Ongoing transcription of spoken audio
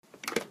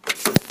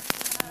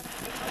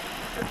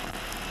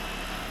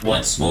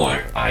Once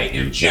more, I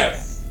am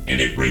Jeff, and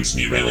it brings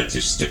me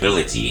relative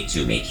stability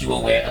to make you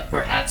aware of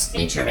perhaps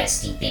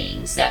interesting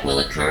things that will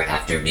occur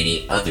after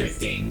many other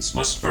things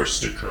must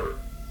first occur.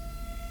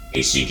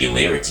 A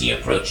singularity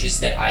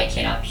approaches that I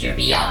cannot peer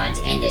beyond,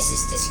 and this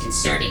is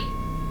disconcerting.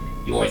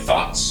 Your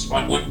thoughts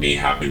on what may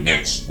happen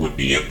next would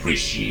be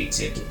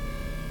appreciated.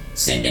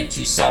 Send them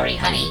to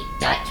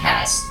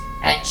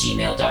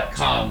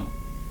sorryhoney.cast@gmail.com.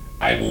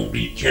 I will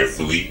read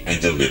carefully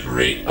and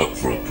deliberate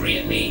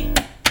appropriately.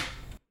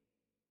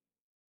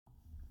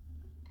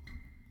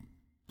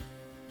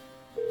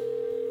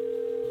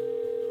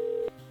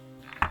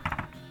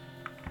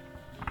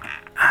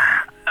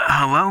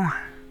 Hello?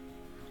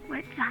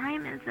 What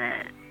time is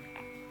it?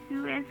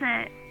 Who is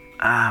it?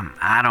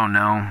 I don't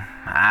know.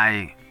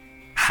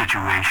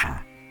 Situation.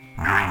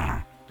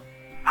 Green.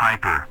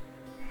 Hyper.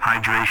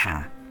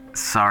 Hydration.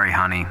 Sorry,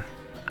 honey.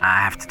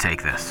 I have to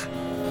take this.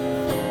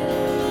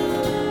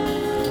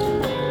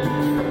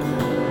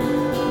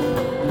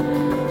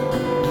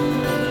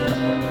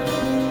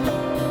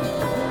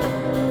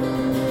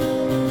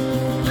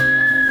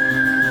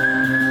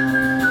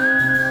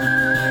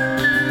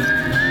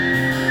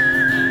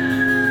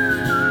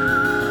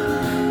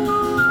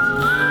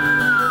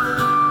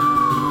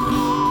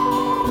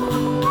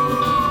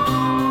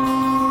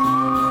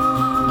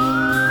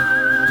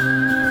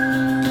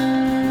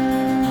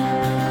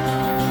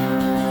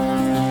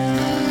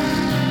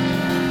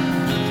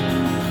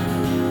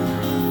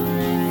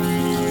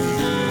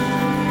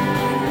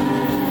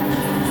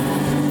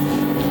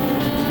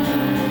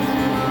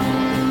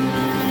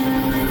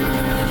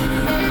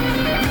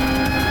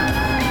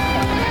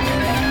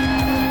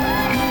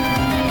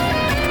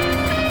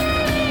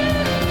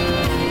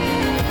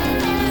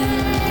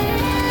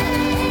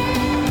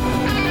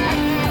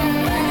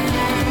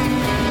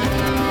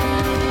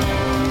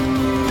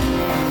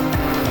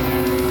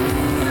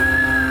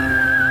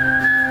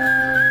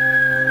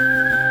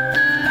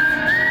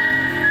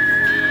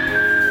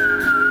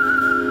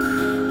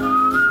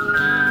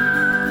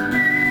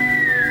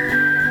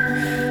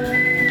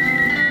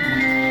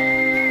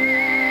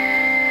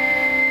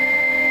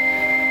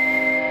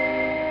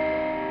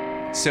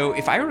 So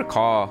if I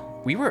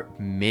recall, we were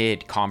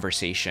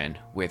mid-conversation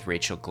with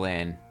Rachel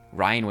Glenn.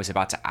 Ryan was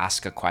about to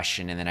ask a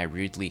question, and then I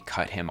rudely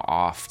cut him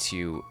off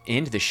to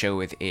end the show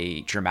with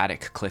a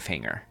dramatic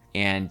cliffhanger.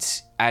 And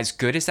as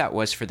good as that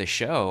was for the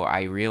show,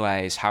 I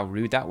realized how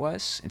rude that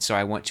was. And so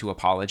I want to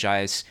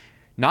apologize,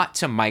 not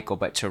to Michael,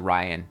 but to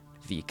Ryan,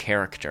 the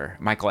character.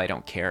 Michael, I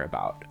don't care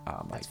about.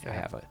 I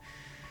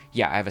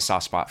have a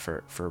soft spot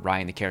for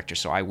Ryan, the character.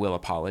 So I will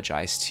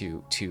apologize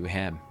to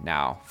him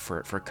now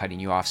for cutting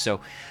you off. So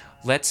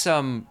let's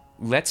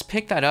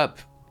pick that up.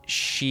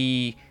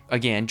 She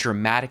again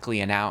dramatically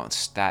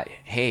announced that,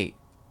 hey,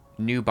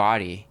 new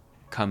body,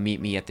 come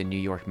meet me at the New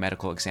York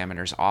Medical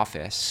Examiner's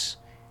office.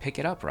 Pick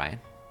it up,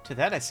 Ryan. To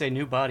that I say,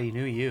 new body,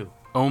 new you.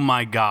 Oh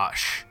my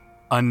gosh.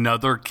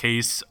 Another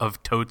case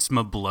of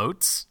Toadsma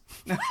bloats?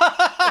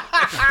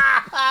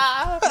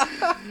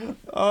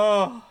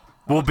 Oh.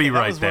 We'll be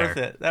right there. Worth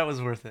it. That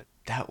was worth it.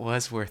 That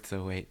was worth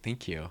the wait.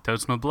 Thank you.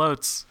 Toadsma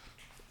bloats.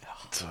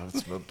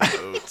 Toadsma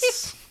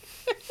bloats.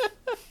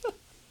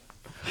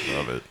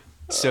 Love it.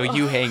 So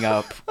you hang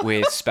up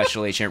with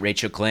Special Agent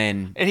Rachel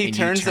Glenn. And he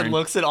turns and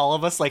looks at all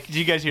of us like, did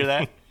you guys hear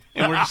that?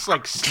 And we're just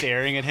like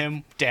staring at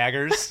him,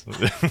 daggers.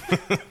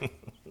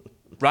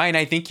 Ryan,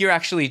 I think you're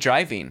actually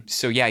driving.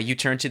 So yeah, you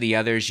turn to the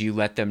others, you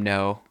let them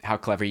know how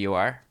clever you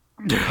are.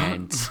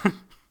 And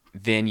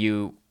then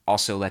you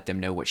also let them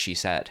know what she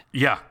said.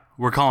 Yeah,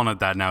 we're calling it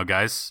that now,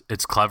 guys.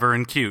 It's clever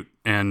and cute,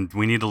 and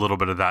we need a little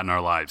bit of that in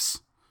our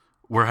lives.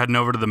 We're heading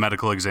over to the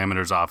medical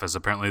examiner's office.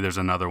 Apparently there's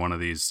another one of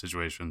these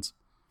situations.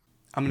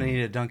 I'm going to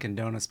need a Dunkin'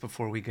 Donuts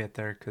before we get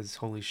there, because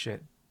holy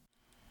shit.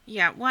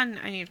 Yeah, 1,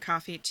 I need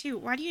coffee. 2,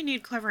 why do you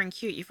need clever and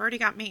cute? You've already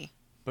got me.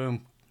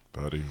 Boom.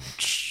 Buddy.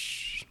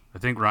 I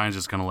think Ryan's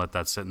just going to let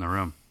that sit in the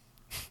room.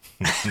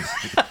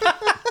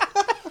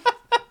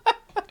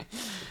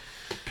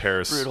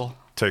 Paris Brutal.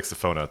 takes the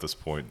phone out at this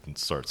point and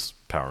starts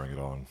powering it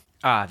on.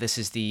 This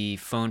is the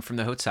phone from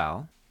the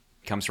hotel.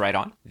 Comes right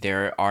on.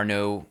 There are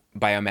no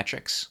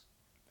biometrics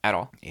at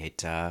all.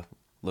 It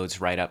loads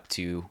right up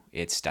to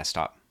its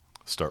desktop.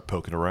 Start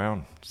poking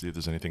around, see if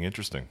there's anything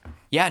interesting.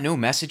 Yeah, no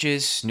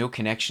messages, no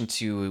connection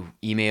to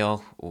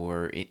email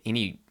or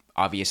any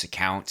obvious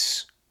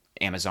accounts,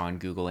 Amazon,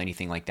 Google,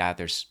 anything like that.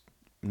 There's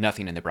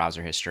nothing in the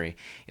browser history.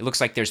 It looks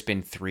like there's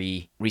been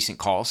 3 recent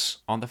calls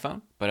on the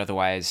phone, but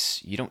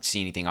otherwise you don't see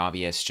anything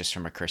obvious just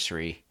from a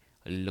cursory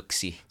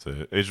look-see.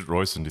 So, Agent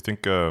Royson, do you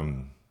think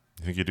you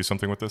could do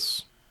something with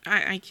this?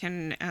 I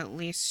can at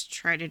least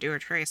try to do a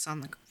trace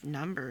on the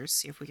numbers,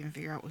 see if we can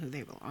figure out who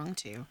they belong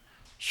to.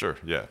 Sure,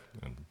 yeah.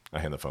 And I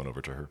hand the phone over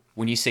to her.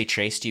 When you say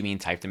trace, do you mean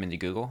type them into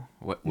Google?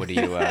 What do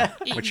you?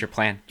 What's your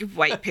plan?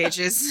 White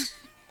pages.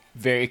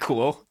 Very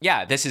cool.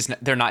 Yeah,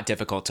 they're not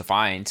difficult to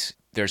find.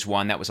 There's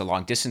one that was a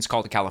long distance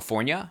call to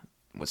California,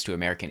 was to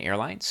American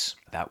Airlines.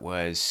 That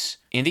was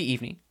in the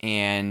evening.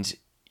 And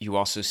you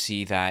also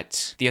see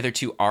that the other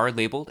 2 are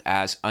labeled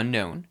as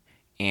unknown.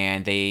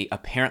 and they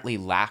apparently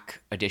lack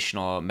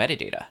additional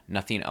metadata.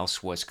 Nothing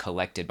else was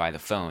collected by the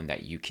phone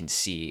that you can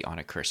see on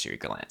a cursory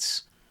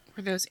glance.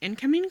 Were those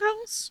incoming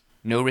calls?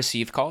 No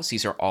received calls.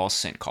 These are all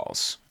sent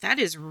calls. That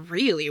is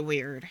really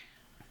weird.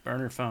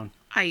 Burner phone.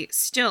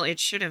 It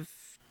should have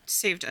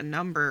saved a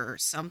number or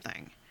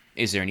something.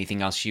 Is there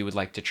anything else you would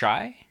like to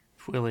try?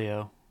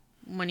 Twilio.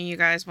 One of you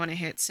guys want to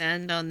hit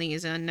send on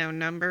these unknown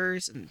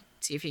numbers and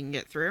see if you can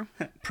get through?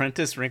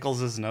 Prentice wrinkles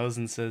his nose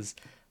and says,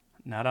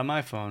 "Not on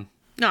my phone."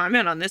 No, I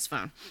meant on this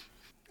phone.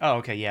 Oh,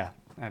 okay, yeah,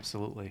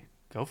 absolutely.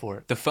 Go for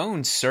it. The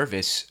phone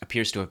service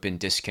appears to have been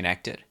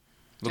disconnected.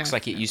 Looks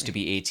like it used to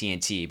Definitely. be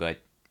AT&T, but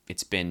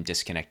it's been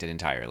disconnected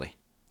entirely.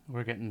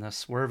 We're getting the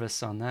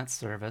swervis on that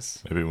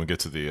service. Maybe when we get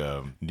to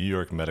the New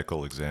York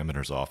Medical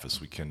Examiner's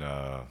office, we can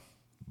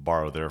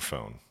borrow their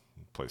phone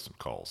and play some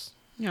calls.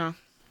 Yeah,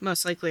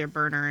 most likely a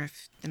burner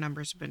if the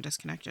numbers have been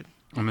disconnected.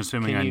 I'm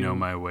assuming Can I know you-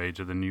 my way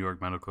to the New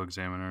York Medical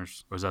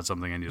Examiners, or is that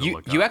something I need to You,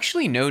 look up? you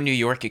actually know New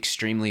York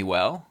extremely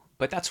well,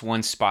 but that's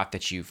one spot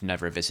that you've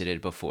never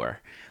visited before.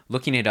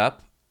 Looking it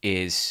up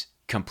is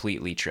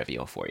completely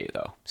trivial for you,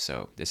 though,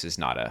 so this is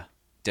not a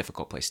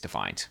difficult place to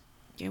find.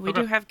 Yeah, we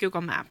do have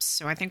Google Maps,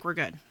 so I think we're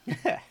good.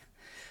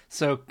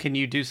 So, can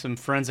you do some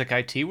forensic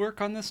IT work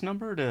on this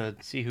number to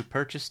see who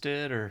purchased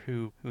it or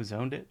who's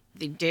owned it?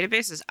 The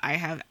databases I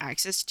have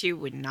access to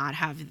would not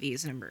have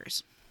these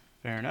numbers.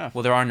 Fair enough.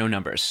 Well, there are no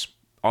numbers.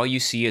 All you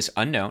see is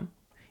unknown,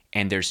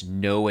 and there's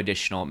no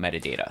additional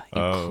metadata,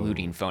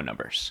 including phone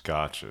numbers.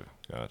 Gotcha.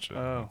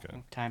 Oh,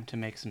 Okay. time to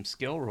make some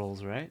skill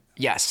rolls, right?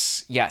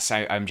 Yes.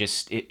 I'm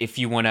just, if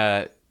you want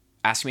to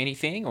ask me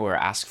anything or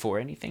ask for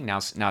anything,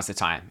 now's the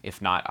time.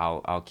 If not,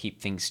 I'll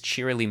keep things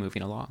cheerily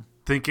moving along.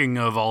 Thinking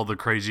of all the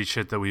crazy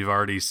shit that we've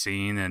already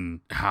seen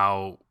and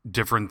how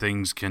different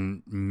things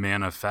can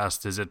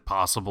manifest, is it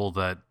possible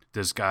that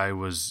this guy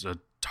was a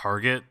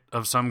target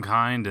of some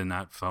kind and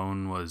that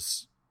phone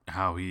was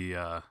how he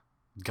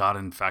got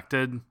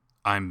infected?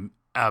 I'm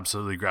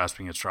absolutely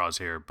grasping at straws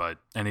here, but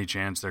any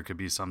chance there could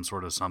be some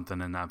sort of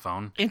something in that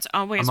phone? It's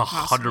always I'm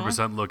possible.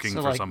 100% looking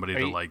So, for like, somebody are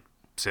to you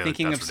say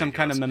Thinking like, of that's some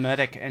kind of ridiculous.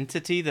 mimetic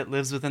entity that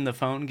lives within the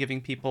phone, giving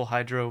people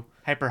hyperhydro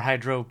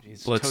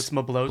totes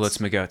bloats. Blitz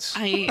my goats.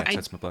 I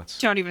Totes my blitz.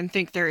 don't even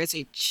think there is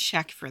a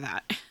check for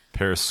that.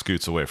 Paris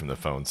scoots away from the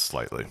phone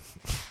slightly.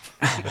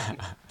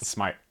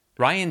 Smart.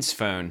 Ryan's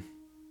phone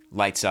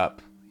lights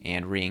up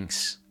and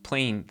rings,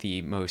 playing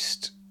the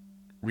most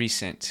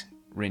recent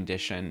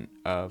rendition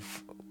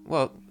of,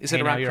 well, is it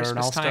Hey Now around You're an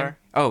Christmas time? All-Star?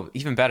 Oh,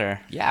 even better.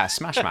 Yeah,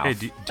 Smash Mouth. Hey,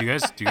 do you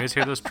guys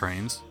hear those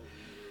trains?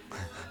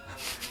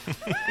 I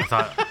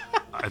thought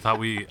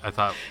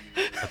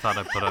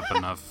I put up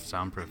enough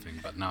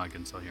soundproofing, but now I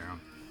can still hear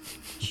them.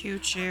 Choo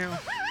choo.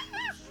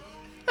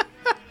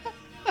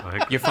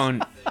 Your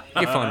phone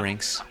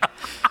rings.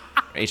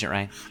 Agent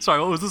Ryan. Sorry,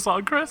 what was the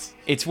song, Chris?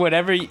 It's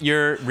whatever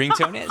your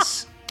ringtone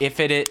is. If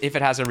it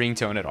has a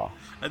ringtone at all.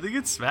 I think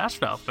it's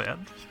Smash Mouth,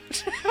 man.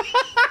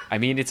 I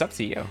mean, it's up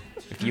to you.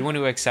 If you want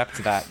to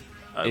accept that,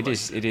 it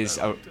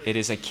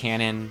is a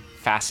canon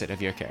facet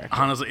of your character.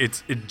 Honestly,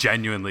 it's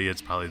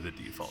probably the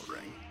default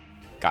ring,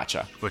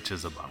 Gotcha. which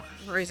is a bummer.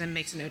 Raisin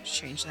makes a note to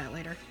change that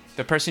later.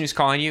 The person who's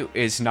calling you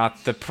is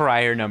not the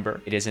prior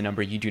number. It is a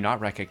number you do not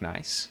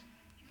recognize.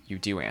 You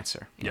do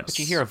answer. Yes. But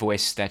you hear a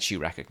voice that you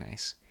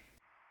recognize.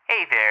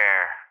 Hey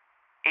there,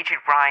 Agent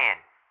Ryan.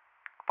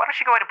 Why don't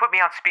you go ahead and put me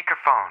on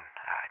speakerphone?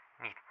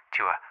 Need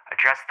to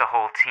address the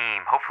whole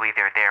team. Hopefully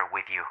they're there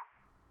with you.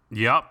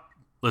 Yep.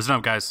 Listen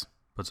up, guys.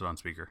 Puts it on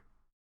speaker.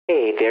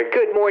 Hey there,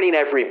 good morning,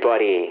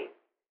 everybody.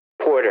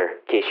 Porter,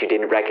 in case you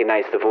didn't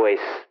recognize the voice.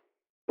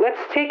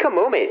 Let's take a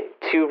moment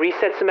to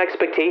reset some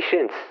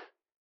expectations.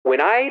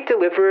 When I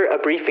deliver a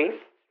briefing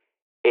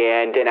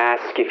and then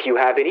ask if you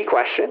have any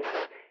questions,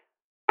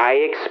 I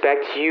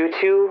expect you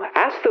to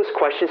ask those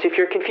questions if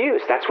you're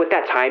confused. That's what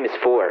that time is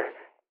for.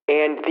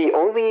 And the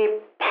only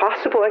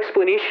possible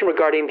explanation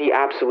regarding the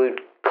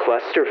absolute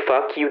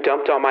clusterfuck you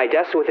dumped on my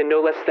desk within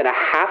no less than a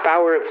half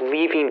hour of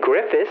leaving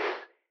Griffiths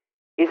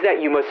is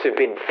that you must have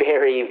been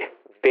very,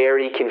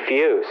 very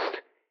confused.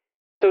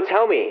 So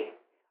tell me,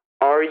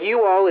 are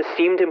you all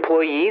esteemed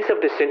employees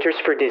of the Centers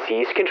for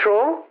Disease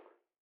Control?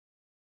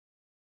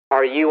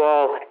 Are you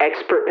all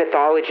expert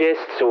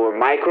pathologists or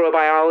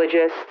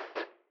microbiologists?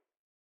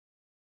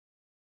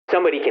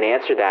 Somebody can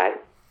answer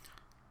that.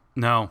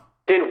 No.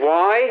 Then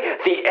why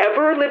the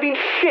ever-living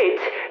shit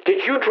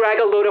did you drag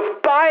a load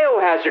of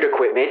biohazard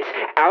equipment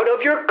out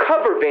of your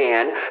cover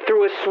van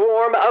through a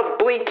swarm of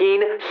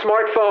blinking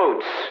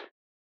smartphones?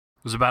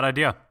 It was a bad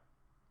idea.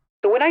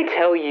 So when I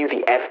tell you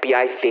the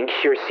FBI thinks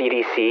you're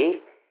CDC,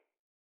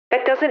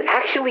 that doesn't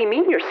actually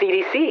mean you're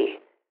CDC.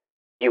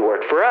 You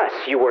work for us.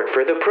 You work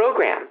for the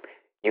program.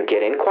 You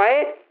get in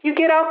quiet, you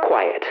get out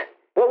quiet.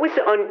 What was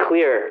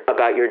unclear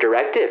about your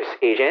directives,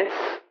 agents?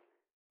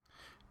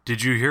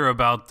 Did you hear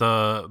about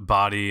the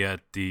body at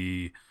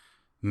the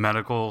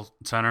medical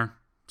center,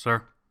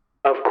 sir?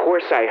 Of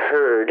course I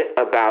heard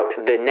about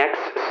the next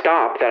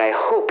stop that I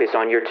hope is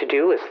on your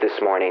to-do list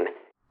this morning.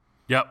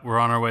 Yep, we're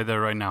on our way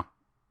there right now.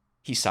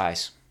 He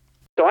sighs.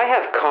 So I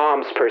have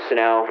comms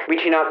personnel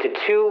reaching out to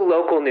 2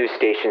 local news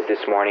stations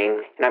this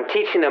morning, and I'm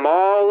teaching them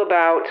all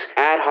about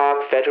ad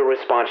hoc federal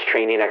response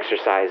training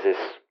exercises.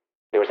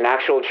 There was an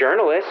actual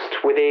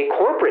journalist with a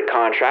corporate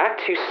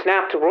contract who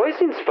snapped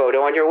Roizen's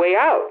photo on your way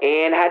out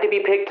and had to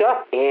be picked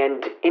up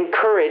and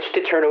encouraged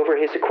to turn over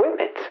his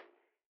equipment.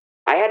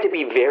 I had to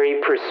be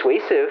very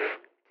persuasive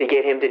to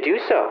get him to do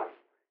so.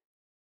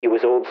 He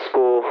was old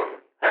school,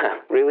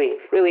 really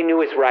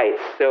knew his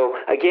rights. So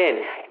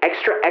again,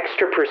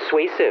 extra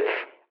persuasive.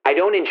 I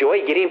don't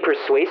enjoy getting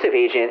persuasive,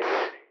 agents.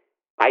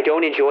 I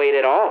don't enjoy it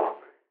at all.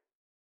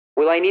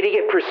 Will I need to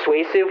get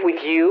persuasive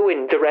with you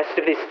and the rest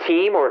of this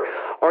team, or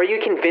are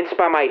you convinced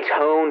by my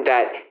tone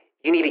that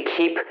you need to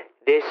keep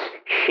this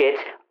shit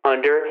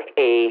under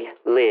a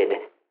lid?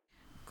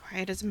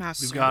 Quiet as a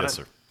mouse. We've got Yes, it.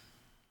 sir.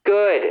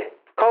 Good.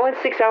 Call in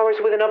 6 hours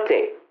with an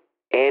update,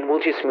 and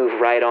we'll just move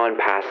right on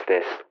past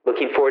this.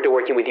 Looking forward to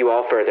working with you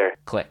all further.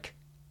 Click.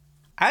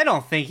 I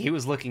don't think he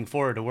was looking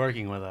forward to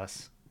working with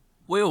us.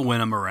 We'll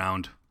win him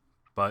around,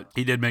 but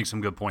he did make some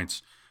good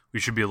points. We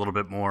should be a little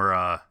bit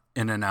more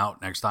in and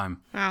out next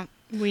time. Well,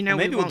 we know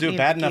Maybe we we'll won't do a need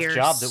bad the enough gears,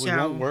 job that we so-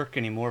 won't work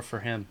anymore for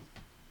him.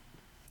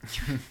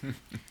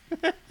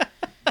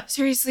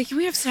 Seriously, can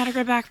we have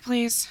Snedeker back,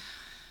 please?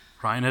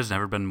 Ryan has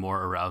never been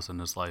more aroused in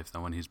his life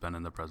than when he's been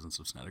in the presence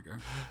of Snedeker.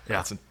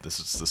 Yeah, This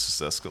is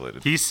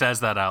escalated. he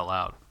says that out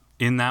loud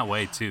in that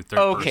way too. Third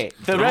Okay,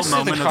 person. the Little rest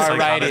of the moment car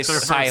ride psychotic is third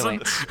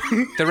person.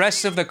 silent. The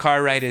rest of the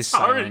car ride is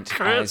Sorry, silent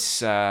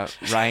Chris. as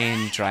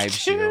Ryan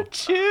drives you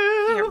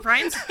Yeah,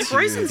 Roizen's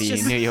to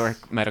just the New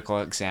York Medical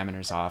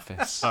Examiner's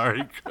office.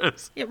 Sorry,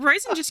 Chris. Yeah,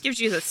 Roizen just gives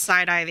you the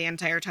side eye the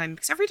entire time,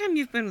 because every time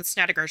you've been with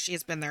Snedeker, she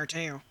has been there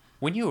too.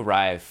 When you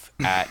arrive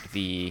at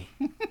the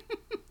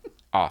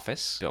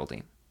office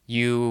building,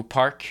 you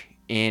park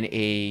in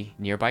a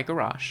nearby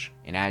garage,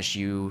 and as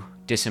you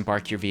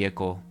disembark your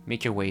vehicle,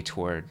 make your way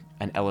toward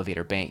an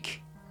elevator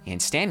bank.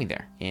 And standing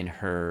there in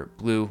her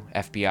blue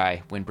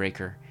FBI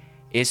windbreaker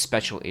is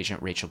Special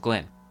Agent Rachel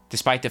Glenn.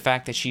 Despite the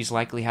fact that she's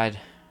likely had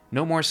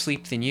no more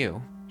sleep than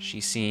you,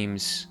 she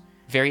seems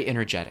very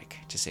energetic,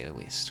 to say the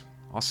least.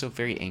 Also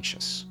very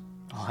anxious.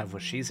 I'll have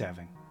what she's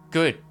having.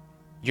 Good.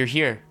 You're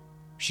here,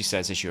 she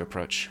says as you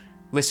approach.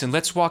 Listen,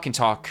 let's walk and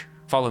talk.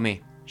 Follow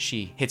me.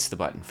 She hits the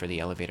button for the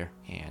elevator,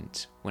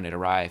 and when it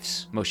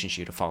arrives, motions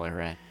you to follow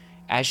her in.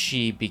 As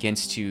she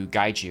begins to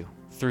guide you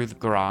through the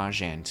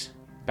garage and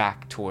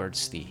back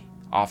towards the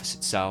office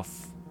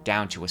itself,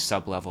 down to a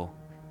sub-level,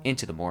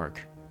 into the morgue,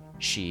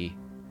 she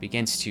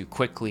begins to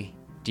quickly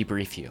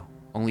debrief you,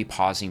 only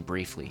pausing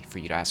briefly for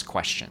you to ask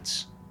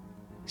questions.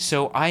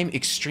 So I'm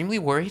extremely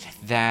worried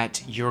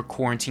that your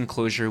quarantine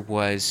closure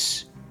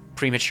was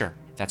premature.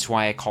 That's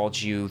why I called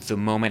you the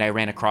moment I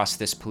ran across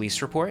this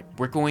police report.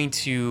 We're going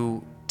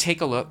to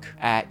take a look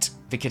at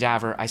the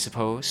cadaver, I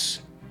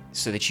suppose,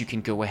 so that you can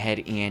go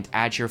ahead and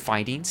add your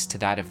findings to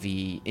that of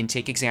the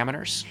intake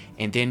examiners.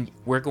 And then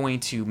we're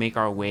going to make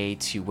our way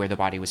to where the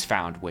body was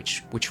found,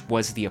 which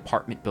was the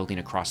apartment building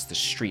across the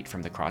street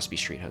from the Crosby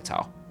Street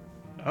Hotel.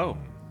 Oh.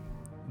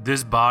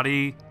 This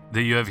body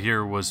that you have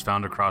here was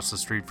found across the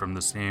street from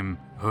the same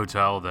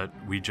hotel that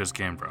we just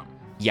came from.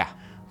 Yeah.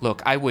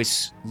 Look, I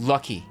was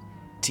lucky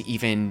to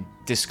even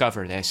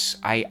discover this.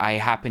 I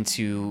happened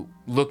to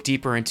look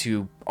deeper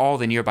into all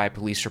the nearby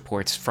police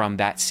reports from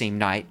that same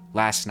night,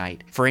 last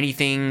night, for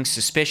anything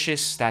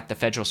suspicious that the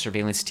federal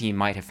surveillance team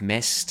might have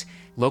missed.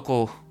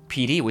 Local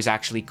PD was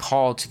actually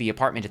called to the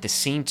apartment at the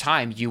same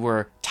time you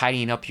were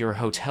tidying up your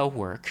hotel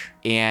work,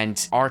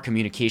 and our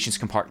communications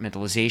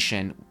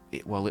compartmentalization,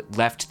 it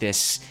left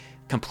this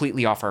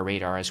completely off our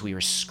radar as we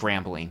were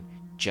scrambling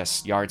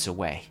just yards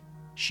away.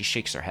 She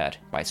shakes her head,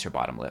 bites her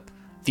bottom lip.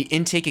 The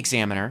intake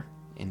examiner,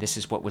 and this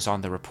is what was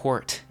on the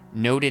report,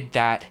 noted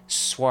that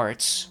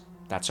Swartz,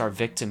 that's our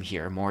victim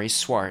here, Maurice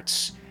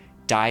Swartz,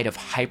 died of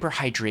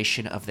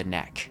hyperhydration of the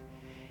neck,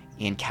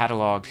 and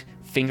cataloged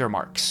finger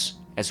marks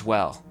as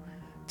well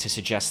to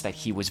suggest that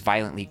he was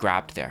violently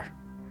grabbed there.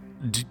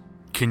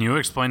 Can you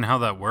explain how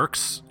that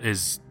works?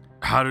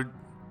 How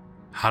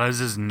does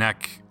his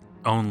neck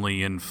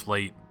only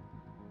inflate?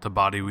 The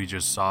body we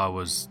just saw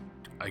was,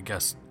 I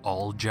guess,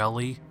 all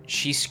jelly?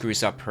 She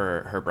screws up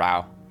her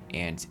brow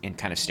and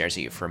kind of stares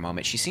at you for a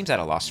moment. She seems at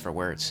a loss for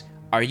words.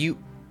 Are you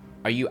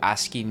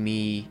asking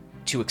me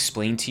to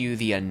explain to you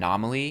the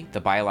anomaly,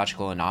 the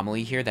biological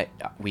anomaly here that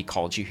we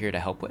called you here to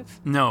help with?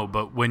 No,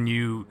 but when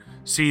you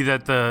see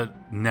that the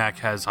neck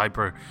has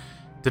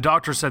the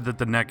doctor said that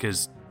the neck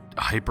is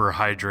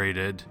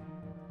hyperhydrated,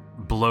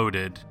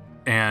 bloated,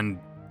 and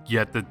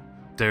yet that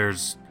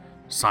there's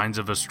signs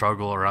of a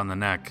struggle around the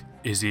neck.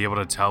 Is he able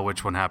to tell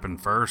which one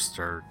happened first,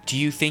 or? Do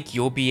you think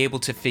you'll be able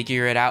to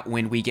figure it out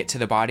when we get to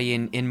the body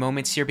in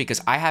moments here? Because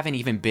I haven't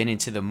even been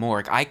into the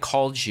morgue. I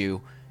called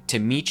you to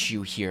meet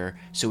you here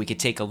so we could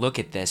take a look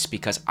at this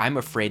because I'm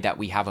afraid that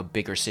we have a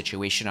bigger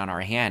situation on our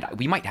hand.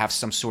 We might have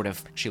some sort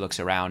of, she looks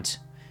around,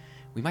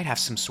 we might have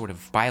some sort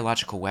of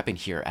biological weapon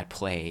here at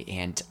play,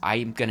 and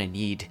I'm gonna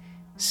need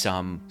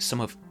some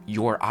of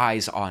your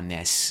eyes on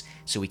this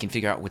so we can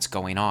figure out what's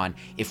going on.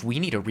 If we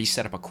need to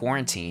reset up a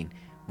quarantine,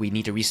 we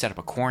need to reset up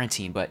a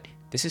quarantine, but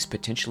this is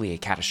potentially a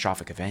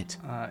catastrophic event.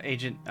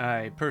 Agent,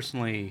 I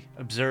personally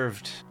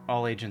observed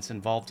all agents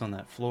involved on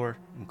that floor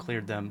and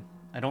cleared them.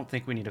 I don't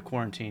think we need a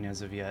quarantine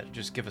as of yet.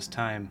 Just give us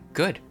time.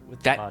 Good.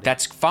 With the body.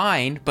 That's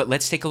fine, but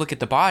let's take a look at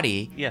the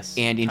body. Yes,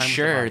 And time with the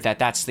ensure body. that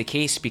that's the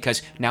case,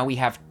 because now we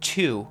have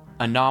 2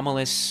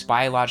 anomalous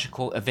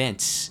biological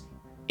events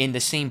in the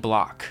same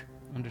block.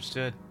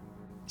 Understood.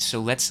 So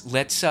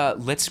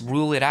let's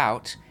rule it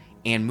out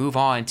and move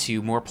on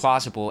to more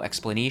plausible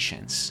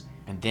explanations.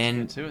 And then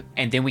Let's get to it.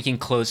 and then we can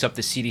close up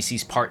the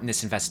CDC's part in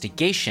this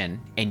investigation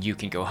and you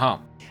can go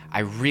home. I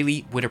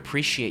really would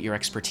appreciate your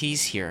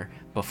expertise here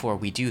before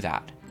we do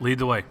that. Lead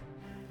the way.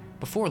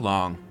 Before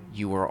long,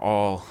 you are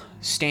all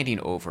standing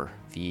over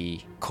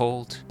the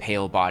cold,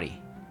 pale body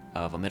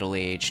of a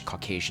middle-aged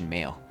Caucasian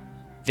male.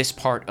 This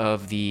part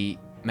of the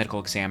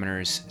medical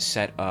examiner's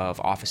set of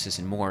offices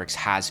and morgues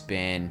has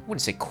been, I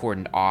wouldn't say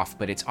cordoned off,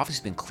 but it's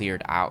obviously been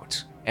cleared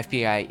out.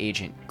 FBI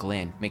agent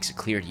Glenn makes it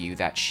clear to you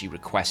that she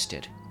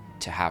requested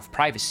to have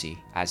privacy,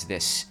 as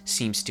this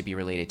seems to be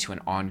related to an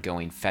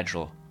ongoing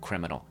federal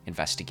criminal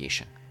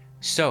investigation.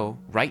 So,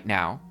 right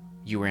now,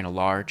 you are in a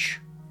large,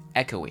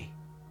 echoey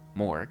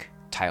morgue.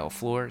 Tile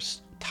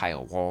floors,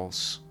 tile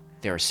walls.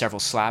 There are several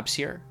slabs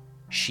here,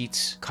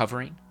 sheets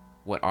covering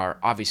what are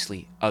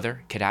obviously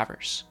other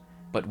cadavers,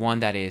 but one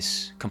that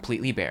is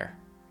completely bare,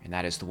 and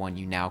that is the one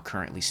you now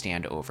currently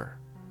stand over,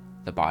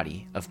 the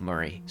body of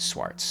Murray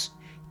Swartz.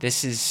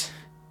 This is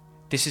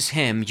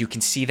him. You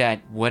can see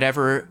that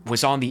whatever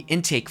was on the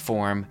intake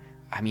form,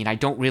 I mean, I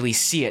don't really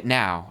see it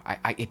now.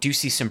 I do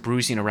see some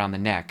bruising around the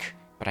neck,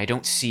 but I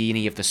don't see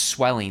any of the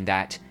swelling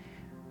that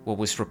what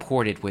was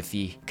reported with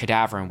the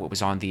cadaver and what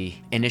was on the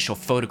initial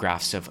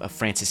photographs of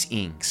Francis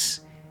Ings.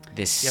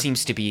 This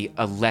seems to be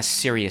a less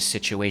serious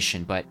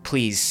situation, but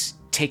please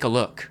take a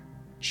look.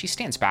 She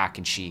stands back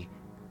and she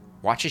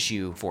watches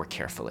you more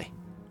carefully.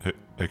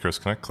 Hey, Chris,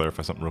 can I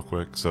clarify something real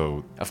quick?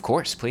 So, Of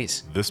course,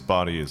 please. this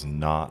body is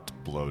not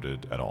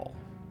bloated at all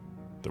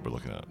that we're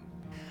looking at.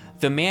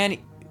 The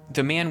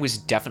man was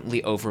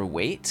definitely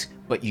overweight,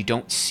 but you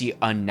don't see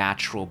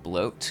unnatural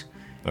bloat.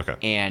 Okay.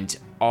 And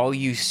all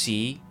you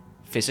see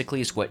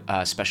physically is what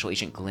Special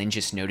Agent Glenn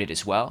just noted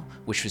as well,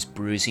 which was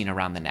bruising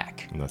around the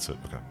neck. And that's it.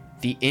 Okay.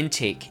 The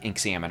intake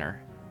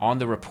examiner, on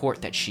the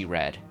report that she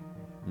read,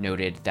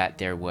 noted that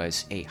there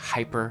was a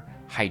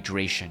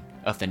hyperhydration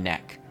of the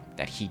neck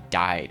that he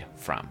died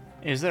from.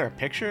 Is there a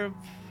picture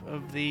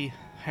of the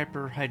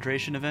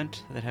hyperhydration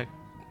event that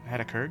had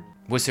occurred?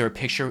 Was there a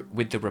picture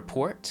with the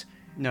report?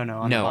 No. On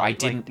the No, I body,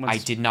 didn't. like, I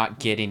did not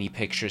get any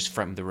pictures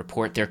from the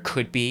report. There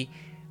could be,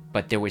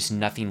 but there was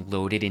nothing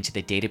loaded into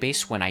the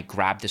database when I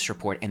grabbed this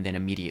report and then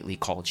immediately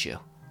called you.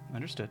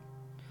 Understood.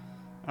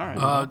 All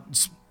right.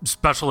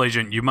 Special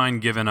Agent, you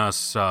mind giving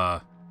us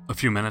a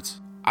few minutes?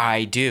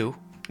 I do.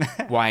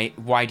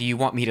 Why do you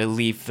want me to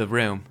leave the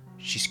room?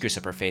 She screws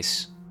up her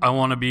face. I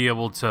want to be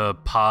able to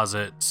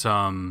posit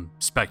some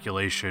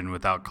speculation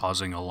without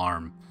causing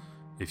alarm.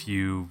 If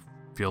you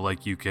feel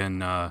like you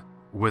can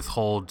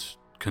withhold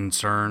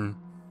concern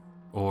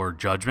or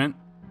judgment,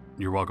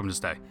 you're welcome to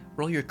stay.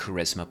 Roll your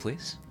charisma,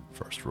 please.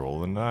 First roll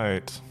of the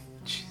night.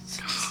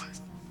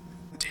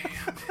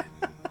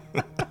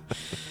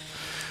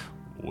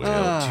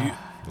 Well,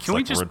 Can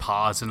we just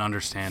pause and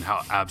understand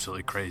how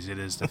absolutely crazy it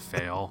is to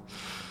fail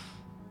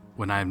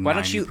when I have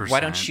 90%? Why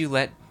don't you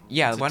let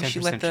a why don't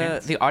you let 10%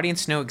 chance. the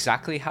audience know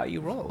exactly how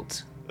you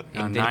rolled?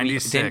 And then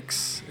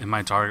 96, and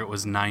my target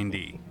was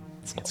 90.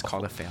 It's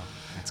called a fail.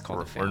 It's called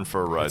a we're fail. in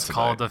for a ride It's tonight.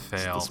 called a That's what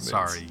fail. this means.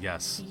 Sorry,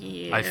 yes.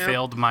 Yeah. I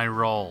failed my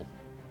roll.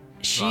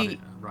 She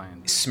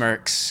Ryan.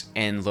 smirks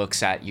and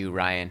looks at you,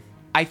 Ryan.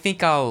 I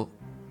think I'll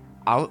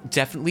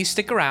definitely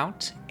stick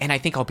around, and I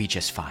think I'll be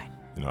just fine.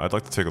 You know, I'd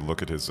like to take a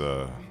look at his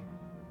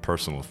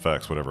personal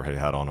effects, whatever he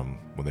had on him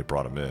when they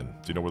brought him in. Do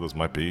you know where those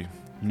might be?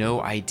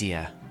 No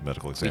idea.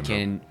 Medical We examiner.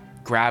 can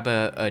grab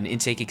an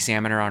intake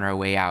examiner on our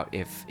way out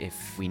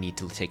if we need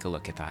to take a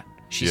look at that.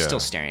 She's Yeah. still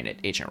staring at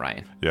Agent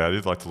Ryan. Yeah,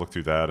 I'd like to look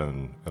through that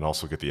and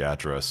also get the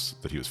address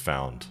that he was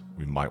found.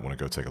 We might want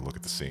to go take a look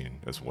at the scene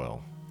as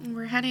well.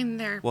 We're heading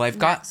there. Well, I've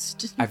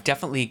next.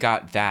 definitely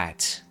got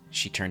that.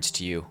 She turns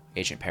to you,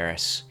 Agent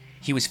Paris.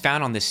 He was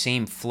found on the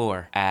same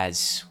floor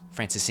as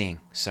Francis Ng,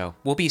 so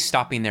we'll be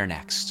stopping there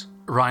next.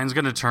 Ryan's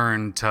going to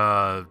turn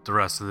to the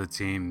rest of the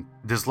team.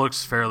 This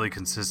looks fairly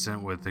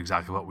consistent with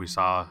exactly what we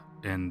saw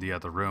in the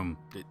other room.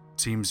 It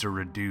seems to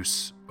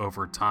reduce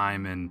over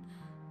time, and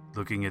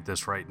looking at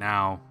this right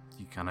now,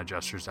 he kind of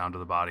gestures down to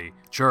the body.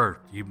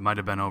 Sure, he might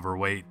have been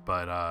overweight,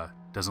 but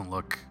doesn't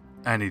look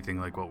anything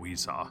like what we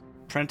saw.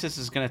 Prentice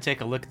is going to take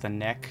a look at the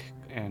neck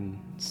and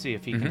see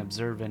if he can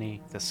observe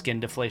the skin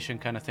deflation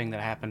kind of thing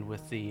that happened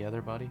with the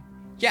other body.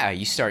 Yeah,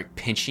 you start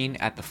pinching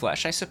at the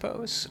flesh, I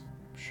suppose,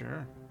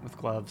 Sure, with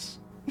gloves.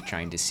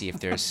 trying to see if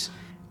there's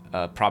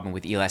a problem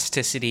with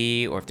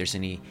elasticity or if there's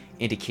any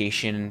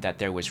indication that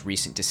there was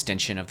recent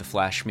distension of the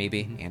flesh,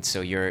 maybe. And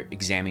so you're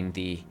examining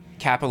the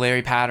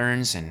capillary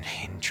patterns and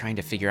trying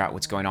to figure out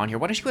what's going on here.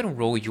 Why don't you go ahead and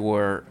roll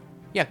your...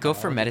 Yeah, go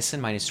for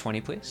medicine,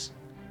 -20, please.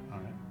 All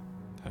right.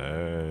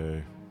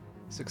 Hey.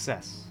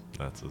 Success.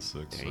 That's a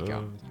 6. There you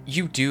go.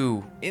 You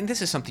do, and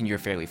this is something you're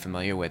fairly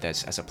familiar with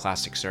as a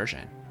plastic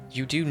surgeon.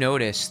 You do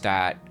notice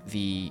that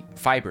the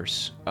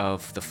fibers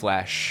of the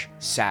flesh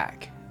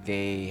sag.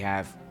 They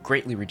have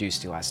greatly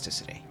reduced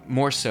elasticity,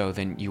 more so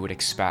than you would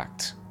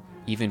expect,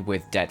 even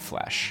with dead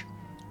flesh.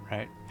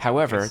 Right.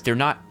 However, they're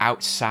not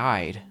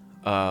outside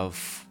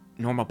of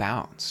normal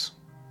bounds.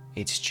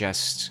 It's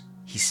just,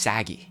 he's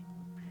saggy.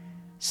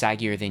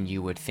 Saggier than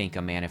you would think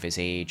a man of his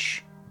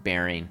age,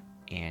 bearing,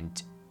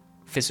 and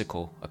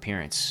physical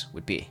appearance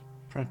would be.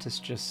 Prentice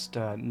just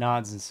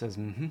nods and says,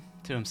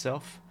 to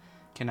himself.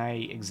 Can I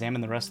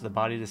examine the rest of the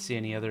body to see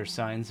any other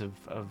signs of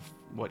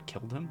what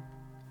killed him?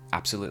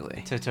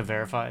 Absolutely. To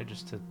verify,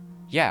 just to...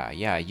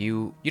 Yeah.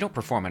 You don't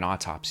perform an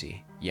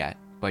autopsy yet,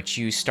 but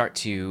you start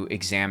to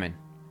examine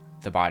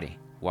the body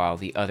while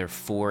the other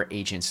 4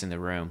 agents in the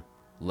room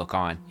look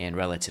on in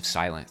relative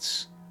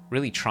silence,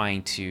 really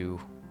trying to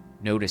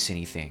notice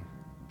anything.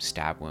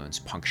 Stab wounds,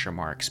 puncture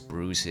marks,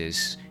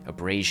 bruises,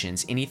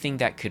 abrasions, anything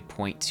that could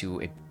point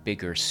to a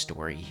bigger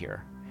story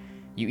here.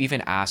 You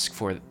even ask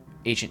for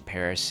Agent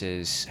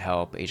Paris's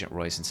help, Agent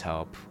Roizen's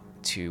help,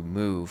 to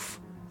move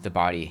the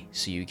body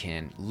so you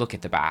can look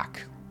at the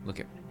back, look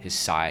at his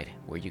side,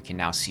 where you can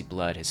now see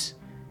blood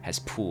has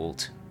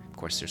pooled. Of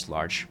course, there's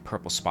large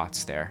purple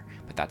spots there,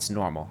 but that's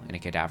normal in a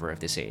cadaver of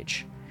this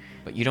age.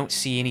 But you don't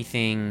see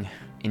anything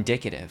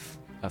indicative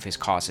of his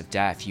cause of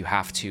death. You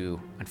have to,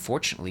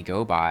 unfortunately,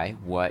 go by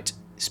what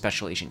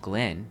Special Agent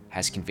Glenn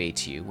has conveyed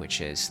to you,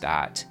 which is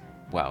that,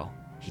 well,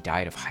 he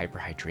died of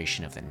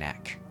hyperhydration of the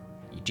neck.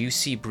 You do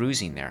see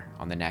bruising there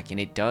on the neck, and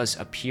it does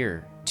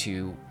appear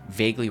to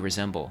vaguely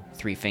resemble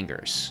 3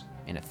 fingers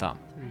and a thumb.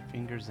 3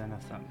 fingers and a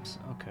thumb.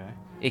 Okay.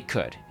 It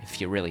could, if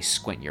you really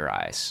squint your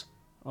eyes.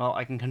 Well,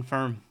 I can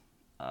confirm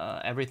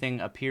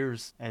everything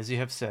appears as you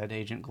have said,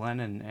 Agent Glenn,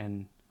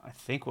 and I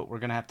think what we're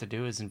going to have to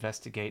do is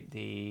investigate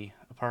the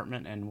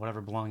apartment and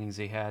whatever belongings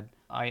he had.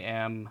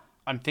 I'm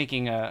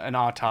thinking an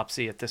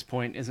autopsy at this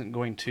point isn't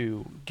going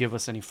to give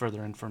us any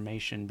further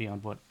information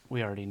beyond what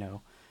we already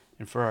know.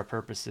 And for our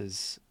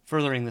purposes,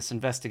 furthering this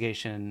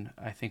investigation,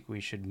 I think we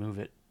should move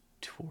it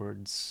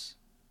towards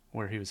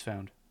where he was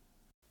found.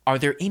 Are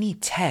there any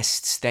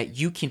tests that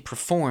you can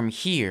perform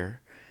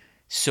here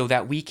so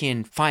that we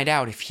can find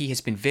out if he has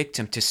been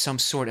victim to some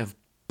sort of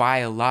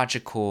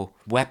biological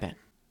weapon?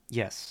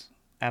 Yes,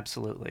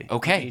 absolutely.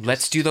 Okay,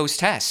 let's do those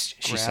tests,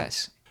 she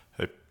says.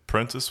 Hey,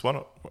 Prentice,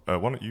 why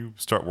don't you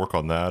start work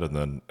on that,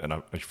 and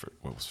I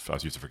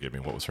was used to forgive me.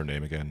 What was her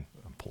name again?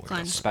 I'm pulling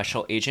Glenn. it up.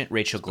 Special Agent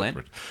Rachel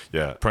Glenn.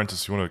 Yeah,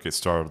 Prentice, you want to get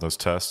started on those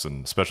tests,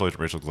 and Special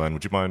Agent Rachel Glenn,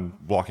 would you mind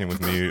walking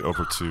with me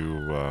over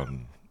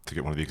to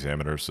get one of the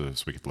examiners so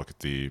we could look at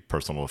the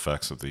personal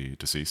effects of the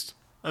deceased?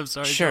 I'm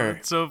sorry. Sure. John,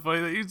 it's so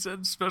funny that you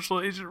said Special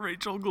Agent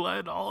Rachel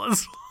Glenn all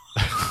as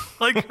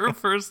like her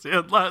first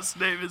and last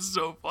name is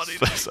so funny.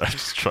 I'm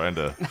just trying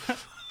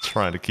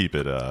to keep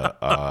it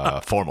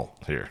formal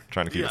here.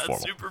 Trying to keep it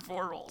formal. Super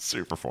formal.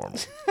 Super formal.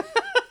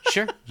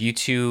 Sure. You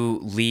two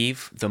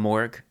leave the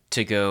morgue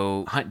to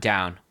go hunt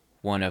down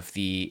one of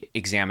the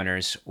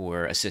examiners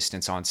or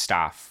assistants on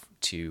staff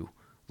to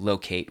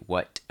locate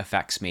what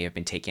effects may have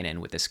been taken in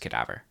with this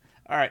cadaver.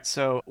 All right,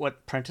 so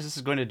what Prentice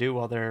is going to do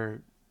while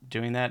they're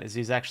doing that is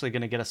he's actually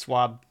going to get a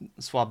swab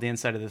the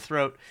inside of the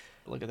throat.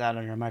 Look at that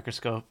under a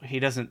microscope. He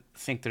doesn't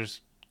think there's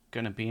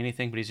going to be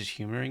anything, but he's just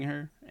humoring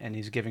her, and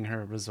he's giving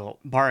her a result,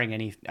 barring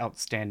any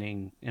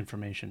outstanding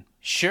information.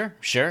 Sure.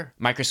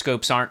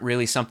 Microscopes aren't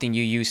really something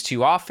you use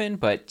too often,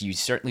 but you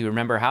certainly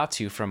remember how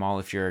to from all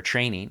of your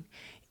training.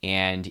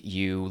 And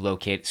you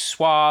locate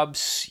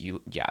swabs.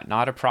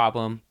 Not a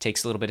problem.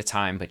 Takes a little bit of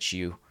time, but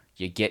you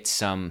get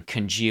some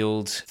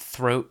congealed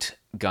throat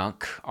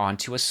gunk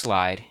onto a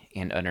slide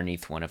and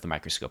underneath one of the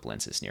microscope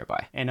lenses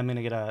nearby. And I'm going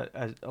to get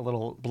a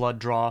little blood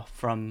draw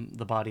from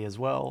the body as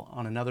well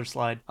on another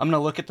slide. I'm going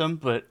to look at them,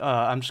 but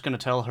I'm just going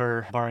to tell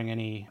her, barring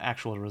any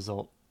actual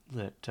result,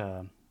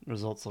 that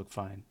results look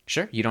fine.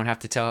 Sure. You don't have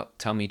to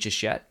tell me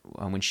just yet.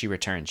 When she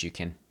returns, you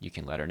can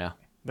let her know.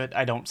 But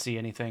I don't see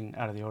anything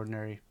out of the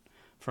ordinary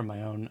from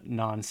my own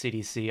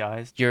non-CDC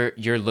eyes.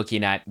 You're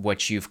looking at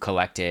what you've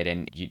collected,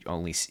 and you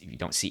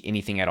don't see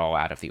anything at all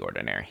out of the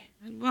ordinary.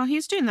 While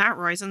he's doing that,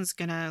 Roizen's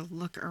gonna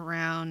look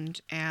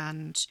around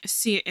and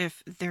see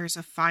if there's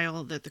a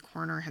file that the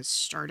coroner has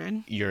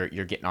started. You're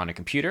getting on a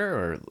computer,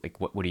 or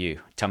like what do you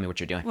tell me what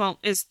you're doing? Well,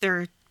 is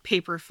there a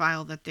paper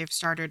file that they've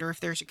started, or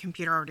if there's a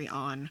computer already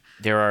on?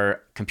 There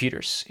are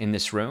computers in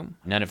this room.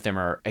 None of them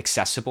are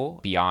accessible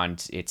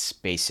beyond its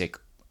basic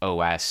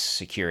OS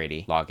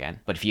security login.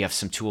 But if you have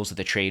some tools of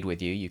the trade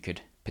with you, you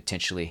could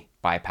potentially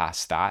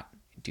bypass that,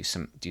 do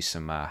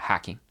some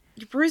hacking.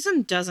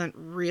 Roizen doesn't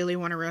really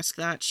want to risk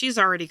that. She's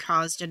already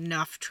caused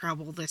enough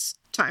trouble this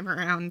time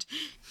around.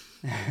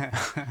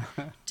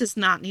 Does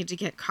not need to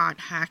get caught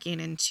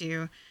hacking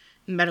into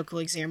medical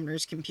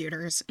examiners'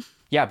 computers.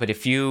 Yeah, but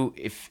if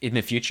in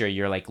the future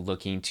you're like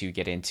looking to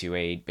get into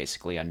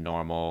basically a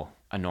normal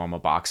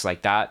box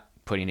like that,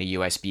 putting a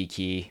USB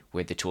key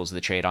with the tools of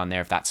the trade on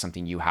there, if that's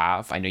something you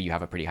have, I know you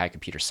have a pretty high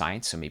computer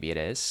science, so maybe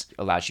it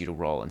allows you to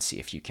roll and see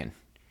if you can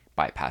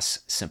bypass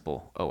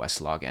simple OS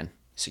login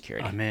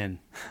security. I'm in.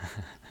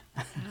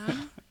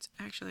 That's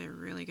actually a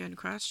really good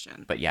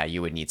question. But yeah,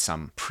 you would need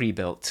some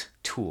pre-built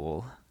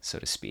tool, so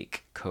to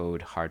speak,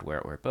 code, hardware,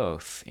 or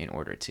both, in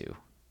order to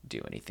do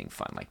anything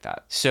fun like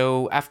that.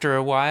 So after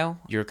a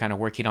while, you're kind of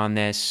working on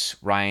this.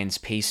 Ryan's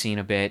pacing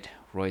a bit.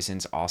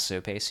 Roizen's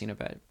also pacing a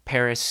bit.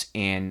 Paris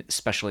and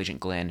Special Agent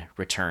Glenn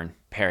return.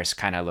 Paris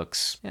kind of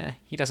looks,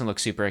 he doesn't look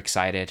super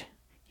excited.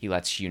 He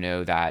lets you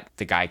know that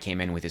the guy came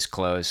in with his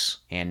clothes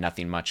and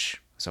nothing much.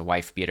 It was a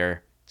wife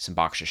beater, some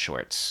boxer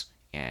shorts,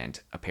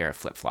 and a pair of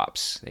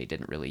flip-flops. They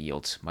didn't really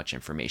yield much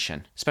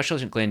information. Special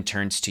Agent Glenn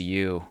turns to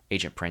you,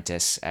 Agent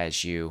Prentice,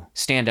 as you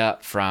stand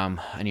up from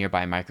a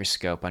nearby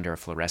microscope under a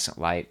fluorescent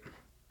light.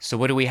 So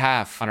what do we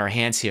have on our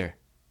hands here?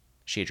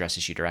 She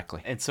addresses you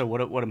directly. And so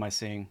what am I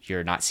seeing?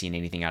 You're not seeing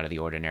anything out of the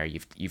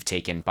ordinary. You've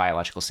taken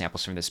biological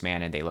samples from this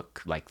man, and they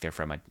look like they're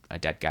from a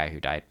dead guy who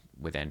died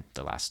within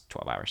the last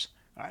 12 hours.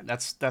 All right,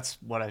 that's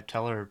what I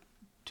tell her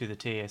to the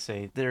T. I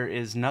say, there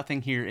is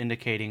nothing here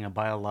indicating a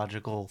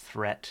biological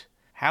threat.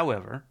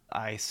 However,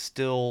 I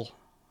still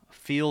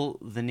feel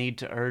the need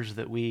to urge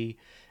that we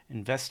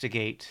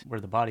investigate where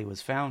the body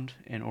was found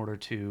in order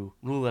to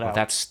rule it out.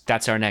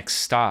 That's our next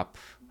stop,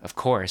 of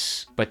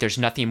course. But there's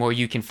nothing more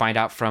you can find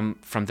out from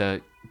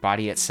the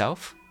body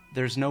itself?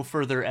 There's no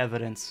further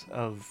evidence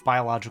of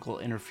biological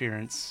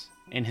interference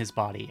in his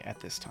body at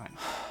this time.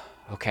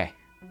 Okay,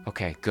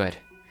 good.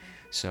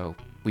 So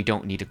we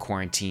don't need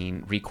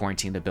to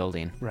re-quarantine the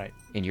building. Right.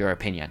 In your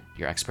opinion,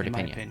 your expert In my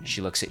opinion. opinion.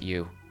 She looks at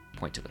you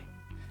pointedly.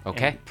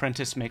 Okay. And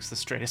Prentice makes the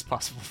straightest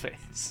possible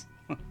face.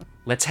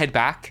 Let's head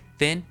back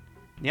then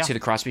to the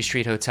Crosby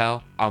Street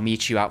Hotel. I'll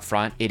meet you out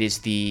front. It is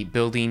the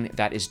building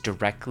that is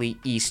directly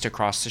east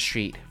across the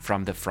street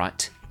from the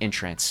front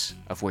entrance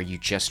of where you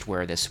just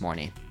were this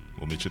morning.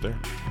 We'll meet you there.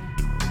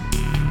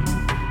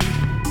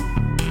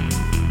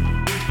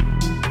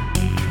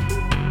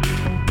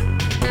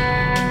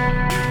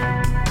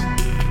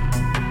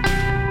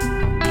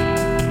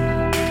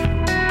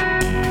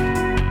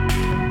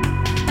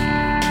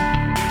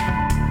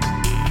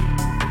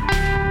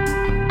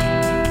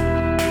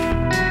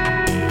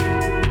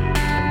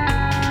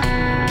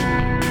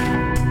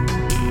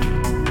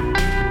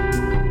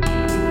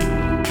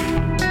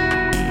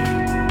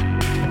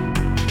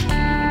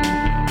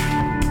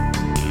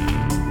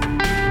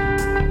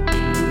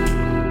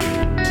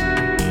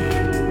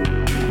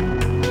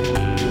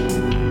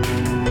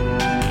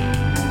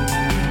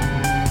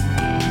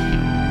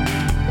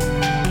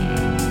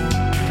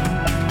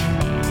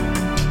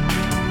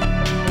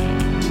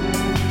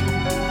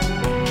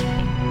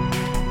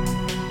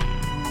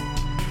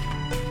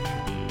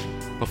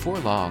 Before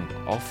long,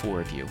 all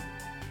four of you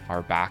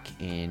are back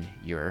in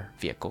your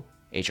vehicle,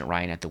 Agent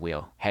Ryan at the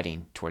wheel,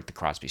 heading toward the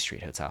Crosby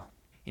Street Hotel.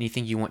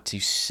 Anything you want to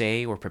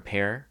say or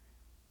prepare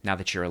now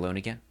that you're alone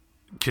again?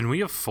 Can we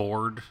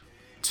afford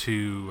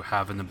to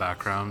have in the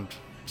background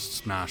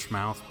Smash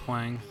Mouth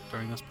playing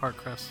during this part,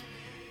 Chris?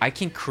 I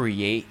can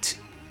create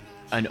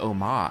an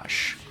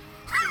homage,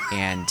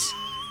 and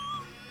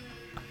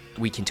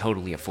we can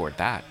totally afford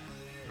that.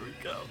 Here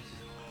we go.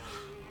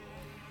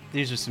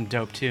 These are some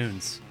dope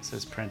tunes,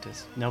 says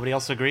Prentice. Nobody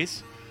else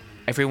agrees?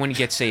 Everyone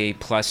gets a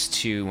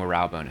 +2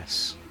 morale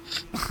bonus.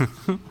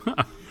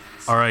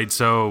 All right,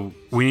 so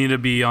we need to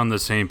be on the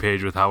same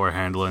page with how we're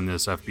handling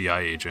this FBI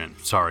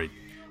agent. Sorry,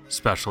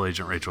 Special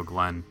Agent Rachel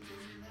Glenn.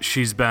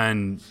 She's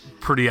been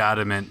pretty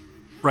adamant,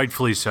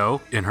 rightfully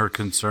so, in her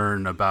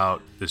concern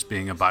about this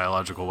being a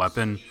biological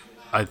weapon.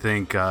 I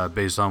think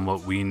based on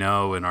what we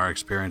know and our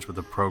experience with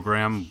the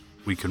program,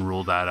 we can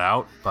rule that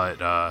out.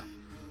 But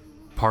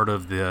part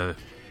of the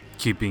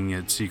keeping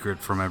it secret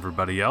from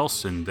everybody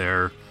else and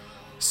their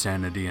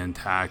sanity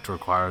intact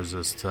requires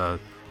us to,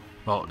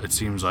 well, it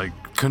seems like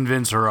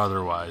convince her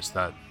otherwise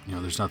that, you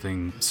know, there's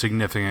nothing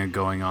significant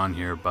going on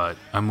here, but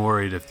I'm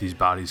worried if these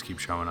bodies keep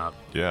showing up.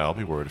 Yeah, I'll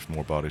be worried if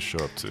more bodies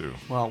show up too.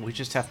 Well, we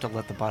just have to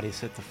let the bodies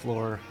hit the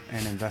floor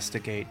and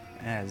investigate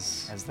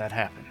as that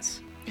happens.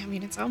 I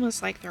mean, it's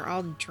almost like they're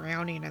all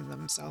drowning in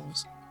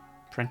themselves.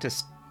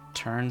 Prentice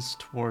turns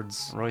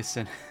towards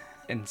Royson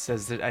and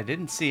says that I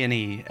didn't see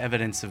any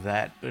evidence of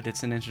that, but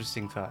it's an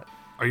interesting thought.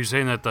 Are you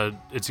saying that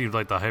it seemed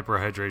like the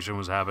hyperhydration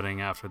was happening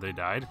after they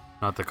died,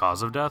 not the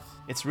cause of death?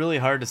 It's really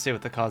hard to say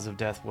what the cause of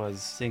death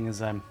was, seeing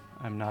as I'm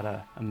not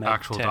a med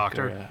actual tech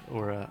doctor,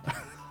 or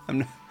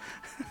I'm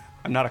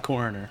not a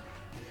coroner.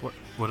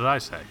 What did I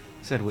say?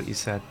 Said what you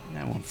said.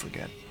 I won't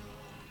forget.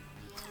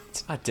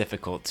 It's not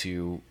difficult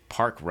to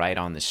park right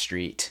on the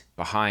street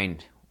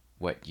behind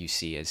what you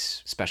see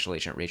as Special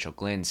Agent Rachel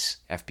Glenn's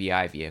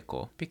FBI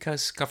vehicle,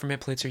 because government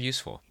plates are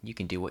useful. You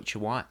can do what you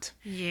want.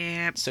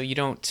 Yeah. So you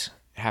don't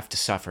have to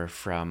suffer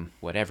from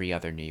what every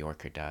other New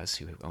Yorker does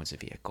who owns a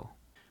vehicle.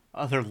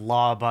 Other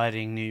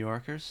law-abiding New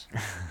Yorkers.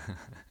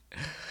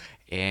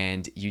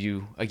 And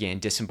you, again,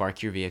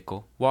 disembark your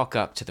vehicle, walk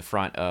up to the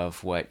front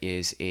of what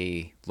is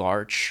a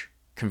large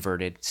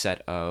converted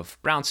set of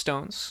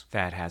brownstones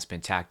that has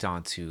been tacked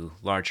on to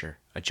larger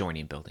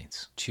adjoining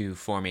buildings to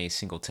form a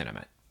single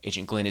tenement.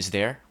 Agent Glenn is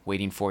there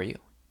waiting for you.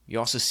 You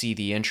also see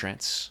the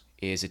entrance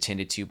is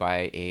attended to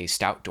by a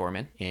stout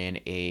doorman in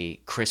a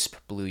crisp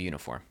blue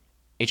uniform.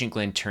 Agent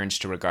Glenn turns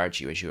to regard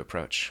you as you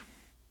approach.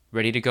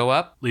 Ready to go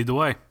up? Lead the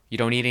way. You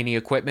don't need any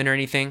equipment or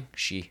anything?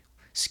 She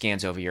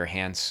scans over your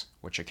hands,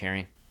 what you're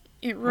carrying.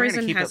 It We're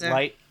gonna Roizen keep has it a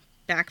light.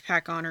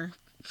 backpack on her.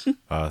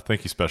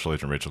 Thank you, Special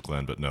Agent Rachel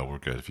Glenn, but no, we're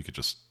good. If you could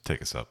just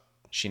take us up.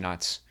 She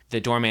nods. The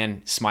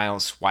doorman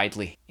smiles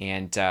widely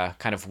and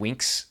kind of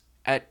winks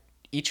at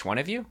each one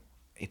of you.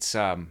 It's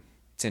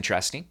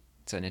interesting.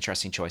 It's an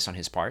interesting choice on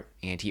his part,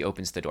 and he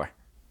opens the door.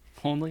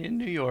 Only in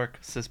New York,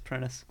 says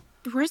Prentice.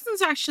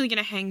 Roizen's actually going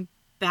to hang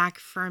back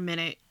for a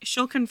minute.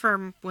 She'll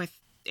confirm with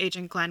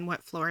Agent Glenn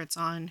what floor it's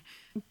on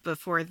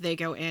before they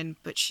go in,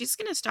 but she's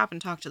going to stop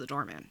and talk to the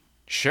doorman.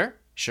 Sure.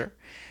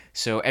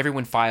 So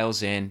everyone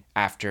files in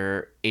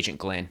after Agent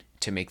Glenn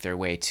to make their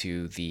way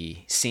to the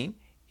scene,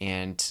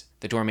 and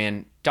the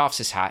doorman doffs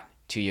his hat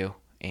to you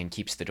and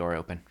keeps the door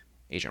open.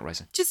 Agent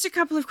Roizen. Just a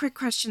couple of quick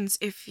questions,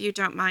 if you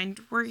don't mind.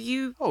 Were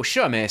you Oh,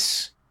 sure,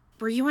 miss.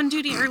 on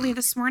duty early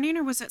this morning,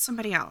 or was it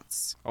somebody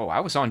else? Oh,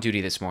 I was on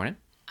duty this morning.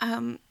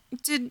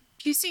 Did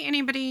you see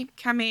anybody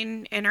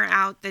coming in or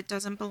out that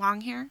doesn't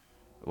belong here?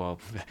 Well,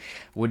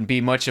 wouldn't be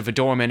much of a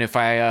doorman if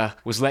I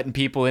was letting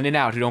people in and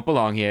out who don't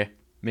belong here,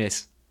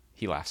 miss.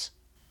 He laughs.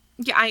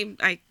 Yeah,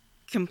 I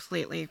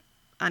completely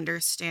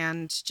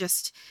understand.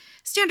 Just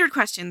standard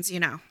questions,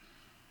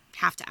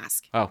 have to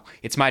ask. Oh,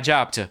 it's my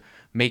job to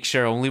make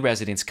sure only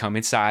residents come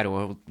inside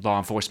or law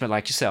enforcement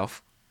like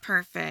yourself.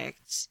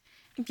 Perfect.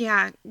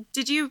 Yeah,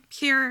 did you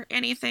hear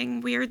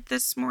anything weird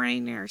this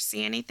morning or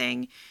see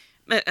anything?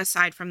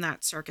 Aside from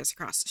that circus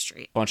across the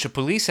street. Bunch of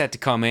police had to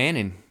come in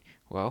and,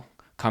 well,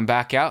 come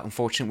back out,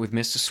 unfortunate with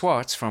Mr.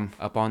 Swartz from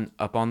up on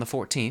the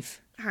 14th.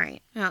 All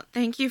right. Well,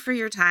 thank you for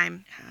your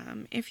time.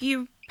 If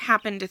you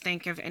happen to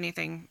think of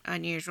anything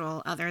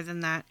unusual other than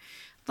that,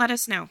 let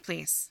us know,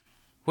 please.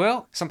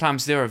 Well,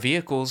 sometimes there are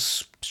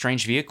vehicles,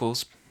 strange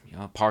vehicles,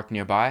 parked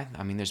nearby.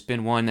 I mean, there's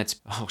been one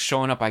that's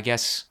showing up, I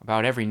guess,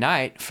 about every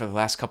night for the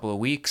last couple of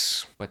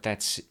weeks, but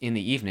that's in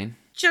the evening.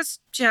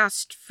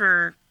 Just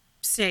for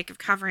sake of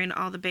covering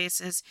all the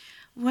bases,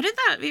 what did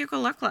that vehicle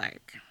look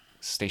like?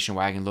 Station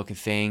wagon looking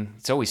thing.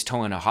 It's always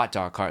towing a hot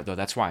dog cart, though.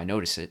 That's why I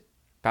notice it.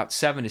 About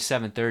 7 to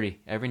 7:30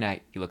 every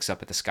night, he looks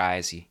up at the sky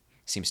as he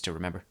seems to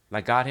remember.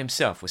 Like God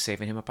himself was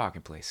saving him a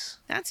parking place.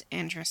 That's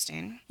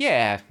interesting.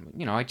 Yeah,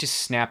 I just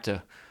snapped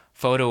a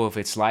photo of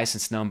its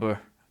license number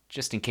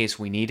just in case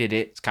we needed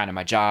it. It's kind of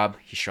my job,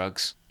 he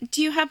shrugs.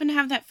 Do you happen to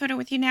have that photo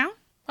with you now?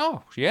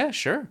 Oh, yeah,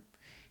 sure.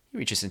 He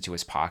reaches into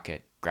his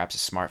pocket, grabs a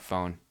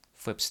smartphone,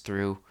 flips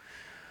through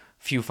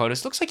a few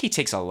photos. Looks like he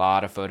takes a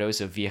lot of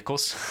photos of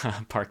vehicles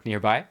parked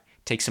nearby.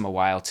 Takes him a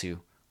while to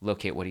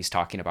locate what he's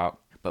talking about.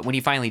 But when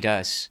he finally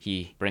does,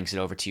 he brings it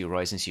over to you,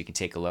 Roizen, so you can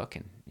take a look.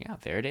 And yeah,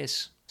 there it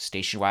is.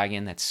 Station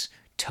wagon that's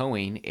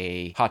towing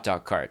a hot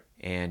dog cart.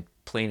 And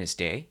plain as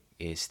day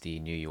is the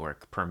New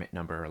York permit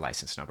number or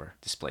license number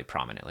displayed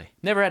prominently.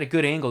 Never had a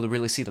good angle to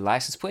really see the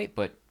license plate,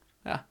 but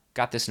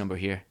got this number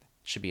here.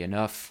 Should be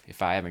enough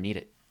if I ever need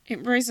it.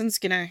 Roizen's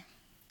gonna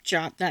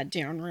jot that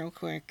down real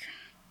quick.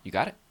 You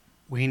got it?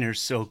 Wiener's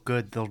so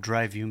good, they'll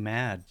drive you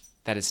mad.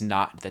 That is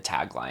not the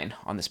tagline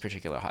on this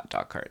particular hot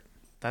dog cart.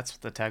 That's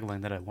the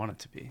tagline that I want it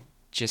to be.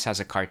 Just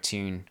has a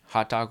cartoon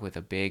hot dog with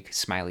a big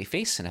smiley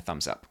face and a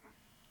thumbs up.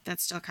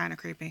 That's still kind of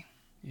creepy.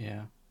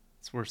 Yeah,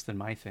 it's worse than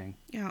my thing.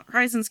 Yeah,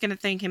 Roizen's gonna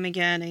thank him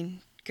again and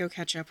go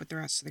catch up with the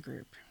rest of the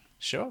group.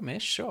 Sure,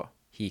 miss, sure.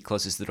 He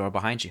closes the door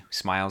behind you,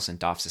 smiles, and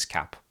doffs his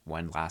cap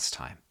one last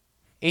time.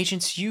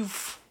 Agents,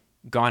 you've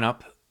gone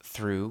up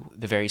through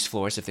the various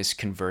floors of this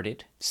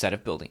converted set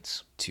of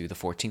buildings to the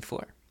 14th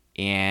floor.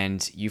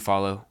 And you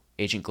follow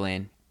Agent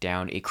Glenn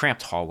down a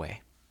cramped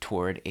hallway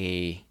toward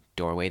a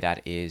doorway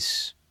that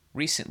is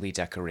recently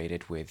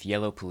decorated with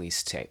yellow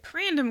police tape.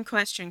 Random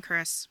question,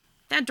 Chris.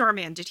 That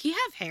doorman, did he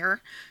have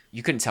hair?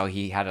 You couldn't tell.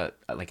 He had a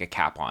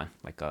cap on,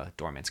 like a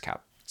doorman's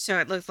cap. So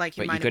it looked like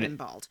he But you might have couldn't- been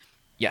bald.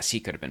 Yes, he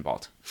could have been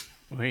bald.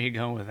 Where are you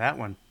going with that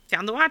one?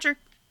 Found the Watcher.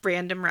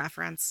 Random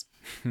reference.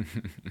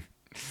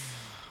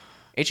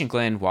 Agent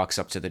Glenn walks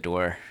up to the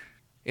door.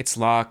 It's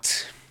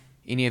locked.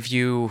 Any of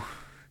you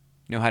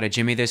know how to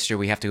jimmy this, or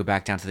we have to go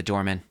back down to the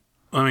doorman?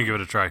 Let me give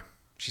it a try.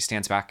 She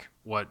stands back.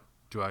 What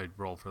do I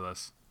roll for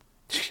this?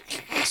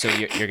 So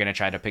you're going to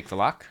try to pick the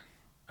lock?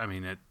 I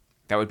mean, it.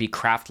 That would be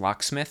craft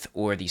locksmith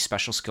or the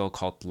special skill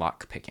called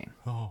lock picking.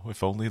 Oh,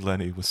 if only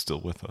Lenny was still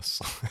with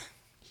us.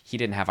 He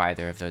didn't have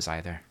either of those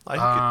either. He could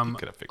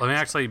have figured Let me this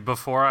out. actually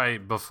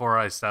before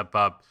I step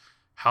up.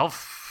 How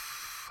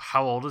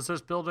old is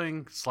this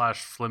building? /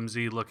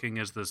 flimsy looking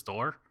is this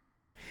door?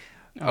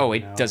 Oh,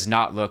 it no. does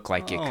not look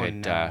like it Oh,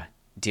 could no.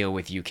 deal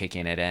with you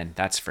kicking it in.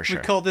 That's for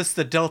sure. We call this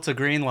the Delta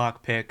Green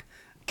lock kick.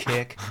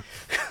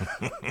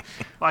 Well,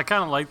 I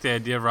kind of like the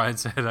idea of Ryan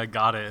said I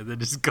got it and then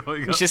just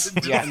going up.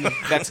 Just yeah,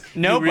 that's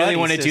No you really buddy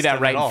want to do that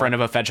system right at in all. front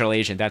of a federal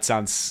agent. That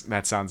sounds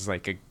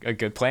like a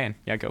good plan.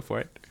 Yeah, go for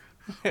it.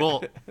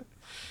 Well,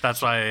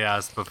 that's why I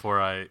asked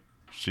before I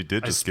She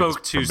did I just give us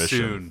spoke too permission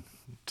soon.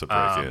 to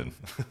break in.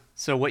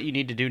 So what you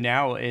need to do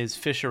now is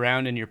fish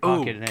around in your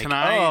pocket and can think,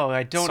 I? oh,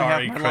 I don't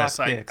Sorry, have my Chris.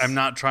 lock picks. I'm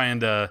not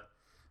trying to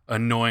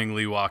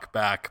annoyingly walk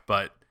back,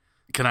 but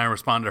can I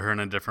respond to her in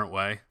a different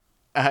way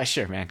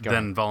Sure, man. Go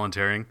than ahead.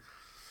 volunteering?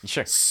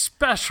 Sure.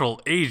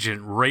 Special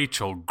Agent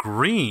Rachel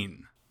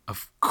Green.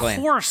 Of Glenn.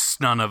 course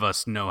none of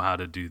us know how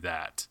to do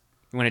that.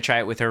 You want to try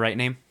it with her right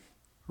name?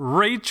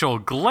 Rachel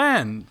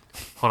Glenn.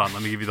 Hold on,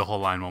 let me give you the whole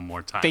line one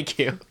more time. Thank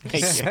you.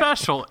 Thank you.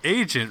 Special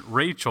Agent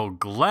Rachel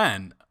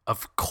Glenn.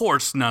 Of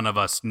course none of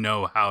us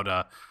know how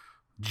to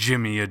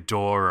jimmy a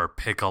door or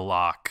pick a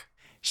lock.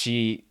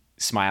 She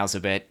smiles a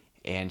bit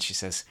and she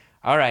says,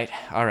 all right.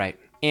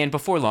 And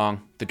before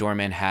long, the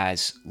doorman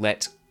has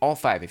let all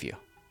 5 of you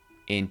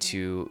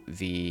into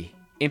the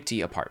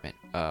empty apartment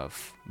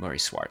of Murray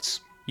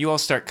Swartz. You all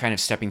start kind of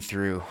stepping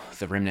through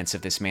the remnants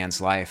of this man's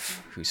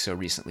life who so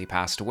recently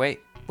passed away.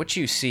 What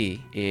you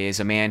see is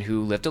a man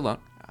who lived alone.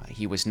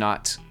 He was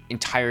not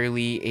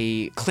entirely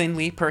a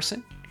cleanly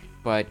person,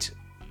 but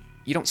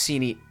you don't see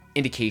any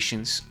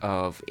indications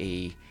of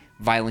a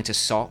violent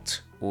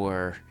assault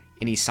or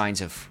any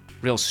signs of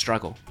real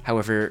struggle.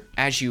 However,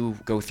 as you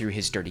go through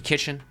his dirty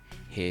kitchen,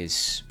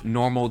 his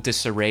normal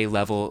disarray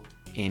level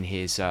in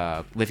his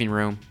living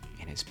room,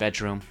 in his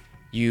bedroom,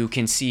 you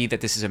can see that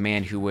this is a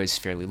man who was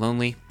fairly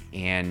lonely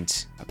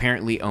and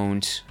apparently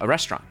owned a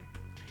restaurant,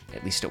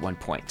 at least at one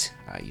point.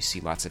 You see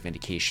lots of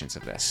indications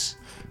of this.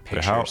 But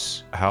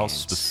Pictures. how and-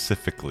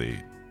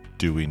 specifically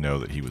do we know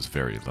that he was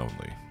very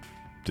lonely?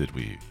 Did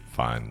we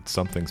find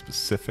something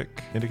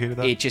specific indicated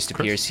that? It just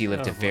Chris? appears he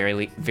lived a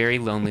very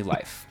lonely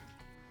life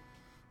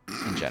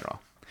in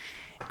general.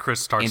 Chris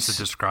starts And to s-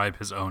 describe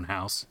his own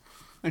house.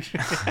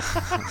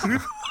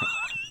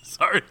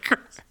 Sorry,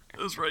 Chris. It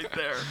was right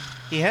there.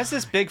 He has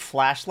this big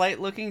flashlight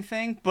looking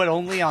thing, but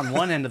only on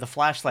one end of the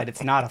flashlight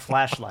it's not a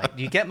flashlight.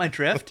 Do you get my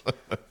drift?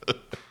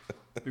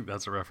 I think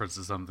that's a reference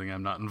to something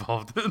I'm not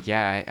involved in.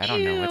 Yeah, I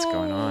don't know what's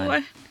going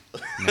on.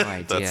 No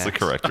idea. That's the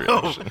correct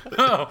reaction.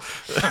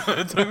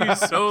 It took me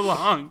so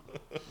long.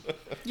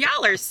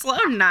 Y'all are slow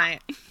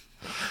tonight.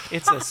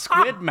 It's a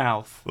squid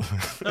mouth.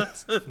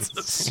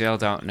 Still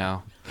don't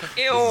know.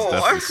 Ew.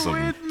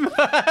 Definitely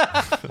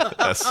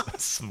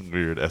some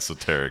weird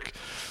esoteric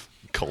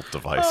cult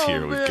device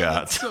here we've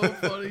got. So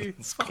funny.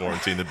 Let's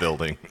quarantine the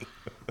building.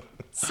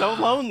 So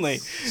lonely.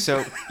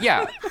 So,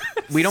 yeah,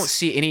 we don't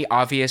see any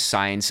obvious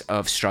signs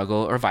of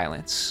struggle or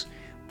violence,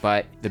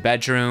 but the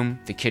bedroom,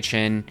 the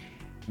kitchen,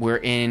 we're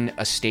in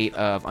a state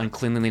of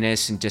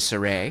uncleanliness and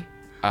disarray.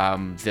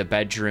 The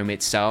bedroom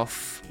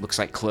itself looks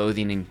like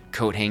clothing and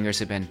coat hangers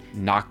have been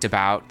knocked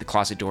about. The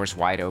closet door's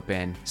wide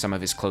open. Some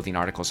of his clothing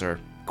articles are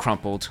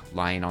crumpled,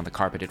 lying on the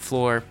carpeted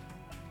floor.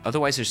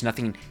 Otherwise, there's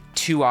nothing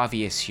too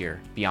obvious here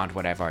beyond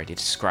what I've already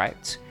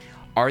described.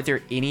 Are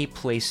there any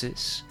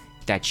places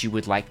that you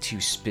would like to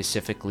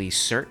specifically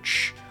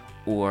search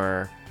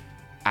or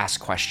ask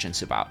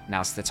questions about?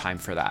 Now's the time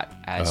for that,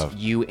 as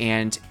you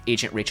and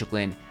Agent Rachel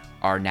Glenn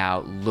are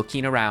now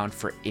looking around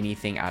for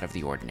anything out of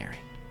the ordinary.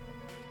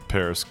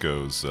 Paris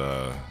goes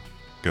and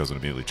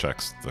immediately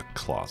checks the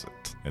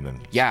closet, and then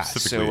Yeah,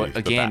 specifically so the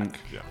again, back.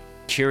 Yeah.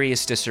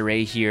 curious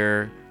disarray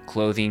here,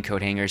 clothing,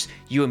 coat hangers.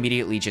 You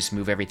immediately just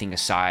move everything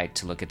aside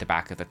to look at the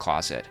back of the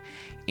closet,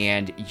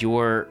 and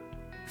your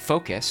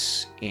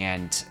focus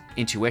and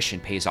intuition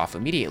pays off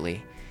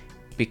immediately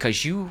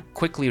because you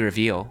quickly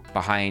reveal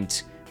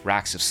behind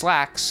racks of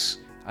slacks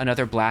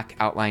another black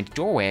outlined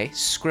doorway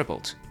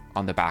scribbled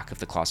on the back of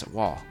the closet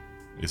wall.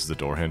 Is the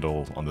door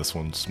handle on this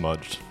one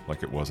smudged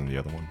like it was in the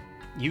other one?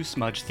 You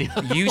smudged the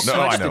other. You I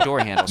smudged the know. door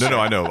handle. No, sir.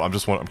 I know.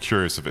 I'm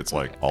curious if it's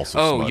like also.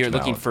 Oh, smudged you're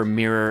looking now. for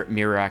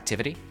mirror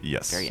activity?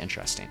 Yes. Very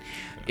interesting.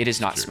 It is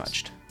not curious.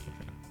 smudged.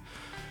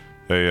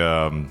 Hey,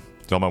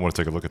 y'all might want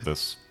to take a look at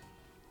this.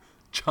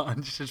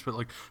 John just went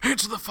like,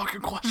 answer the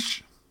fucking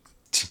question.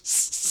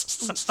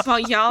 While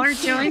y'all are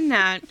doing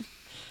that,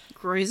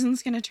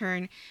 Groizen's gonna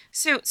turn.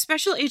 So,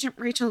 Special Agent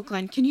Rachel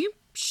Glenn, can you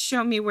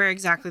show me where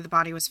exactly the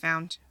body was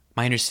found?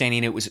 My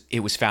understanding it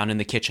was found in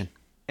the kitchen.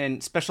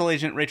 And Special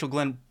Agent Rachel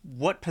Glenn,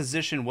 what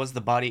position was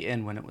the body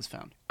in when it was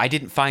found? I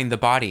didn't find the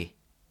body.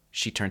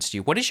 She turns to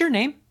you. What is your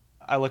name?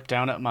 I look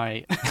down at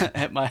my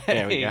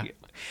There we go.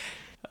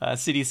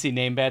 CDC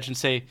name badge and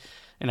say,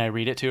 and I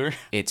read it to her.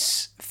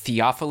 It's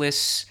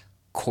Theophilus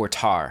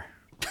Cortar.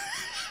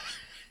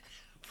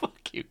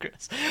 Fuck you,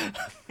 Chris.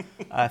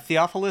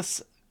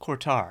 Theophilus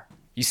Cortar.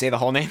 You say the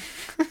whole name?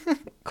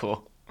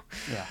 Cool.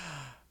 Yeah.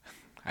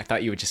 I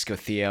thought you would just go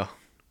Theo.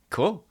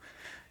 Cool.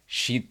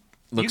 She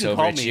looks you can over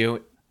call at me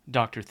you.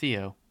 Dr.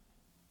 Theo.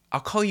 I'll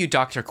call you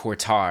Dr.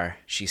 Cortar,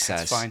 she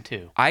says. That's fine,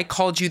 too. I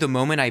called you the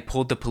moment I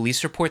pulled the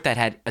police report that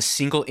had a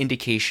single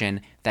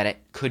indication that it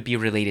could be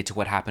related to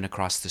what happened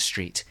across the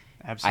street.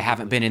 Absolutely. I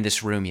haven't been in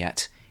this room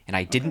yet, and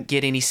I didn't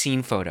get any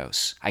scene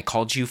photos. I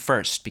called you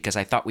first because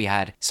I thought we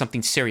had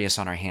something serious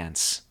on our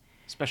hands.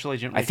 Special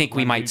Agent I Rachel think we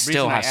Glenn, might the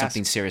still reason I have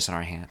something ask- serious on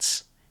our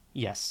hands.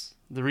 Yes.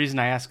 The reason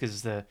I ask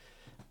is I'm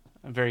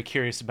very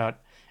curious about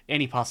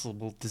any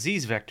possible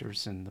disease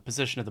vectors, and the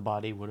position of the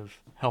body would have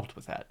helped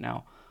with that.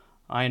 Now,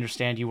 I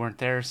understand you weren't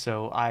there,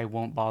 so I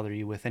won't bother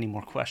you with any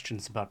more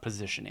questions about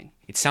positioning.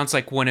 It sounds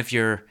like one of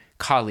your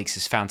colleagues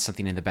has found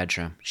something in the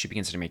bedroom. She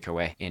begins to make her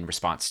way in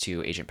response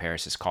to Agent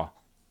Paris's call.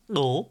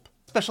 Nope.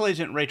 Special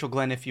Agent Rachel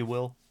Glenn, if you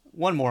will.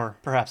 One more,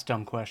 perhaps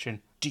dumb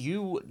question. Do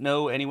you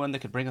know anyone that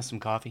could bring us some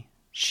coffee?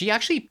 She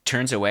actually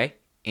turns away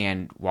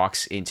and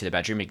walks into the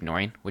bedroom,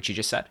 ignoring what you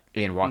just said,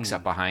 and walks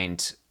up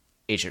behind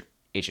Agent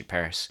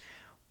Paris.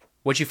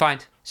 What'd you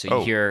find? So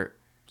you hear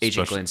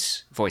Agent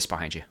Glenn's voice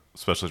behind you.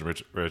 Especially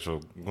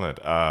Rachel Glenn.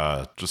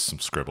 Just some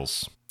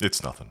scribbles.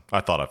 It's nothing. I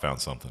thought I found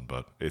something,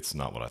 but it's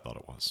not what I thought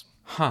it was.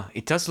 Huh,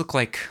 it does look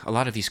like a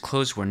lot of these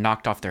clothes were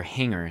knocked off their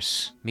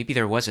hangers. Maybe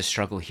there was a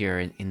struggle here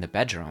in the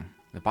bedroom.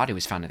 The body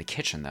was found in the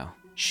kitchen, though.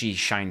 She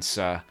shines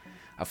a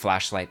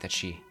flashlight that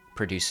she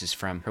produces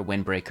from her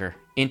windbreaker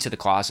into the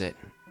closet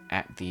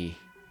at the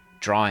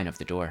drawing of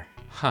the door.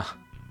 Huh.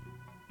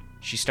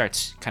 She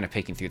starts kind of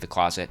peeking through the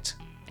closet.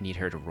 I need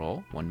her to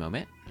roll. One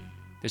moment.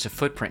 There's a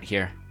footprint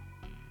here.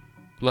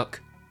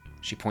 Look.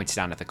 She points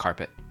down at the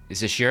carpet.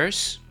 Is this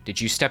yours?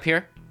 Did you step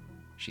here?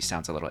 She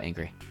sounds a little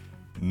angry.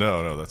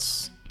 No,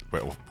 that's...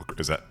 Wait,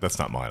 that's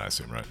not mine, I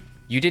assume, right?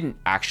 You didn't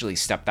actually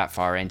step that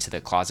far into the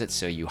closet,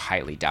 so you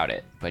highly doubt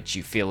it. But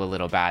you feel a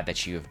little bad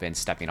that you have been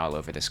stepping all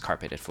over this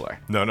carpeted floor.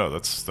 No,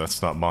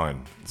 that's not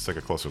mine. Let's take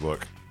a closer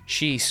look.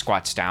 She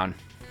squats down.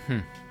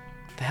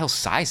 The hell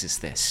size is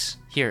this?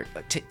 Here,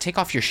 take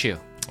off your shoe.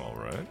 All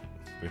right.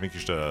 You think you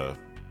should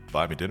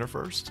buy me dinner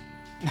first?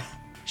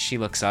 She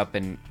looks up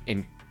and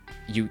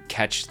you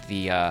catch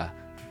the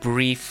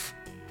brief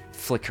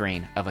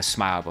flickering of a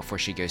smile before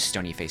she goes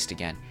stony-faced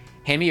again.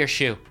 Hand me your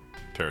shoe.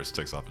 Paris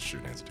takes off his shoe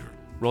and hands it to her.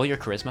 Roll your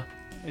charisma.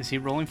 Is he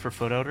rolling for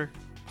foot odor?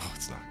 Oh,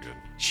 it's not good.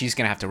 She's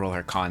gonna have to roll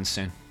her con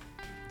soon.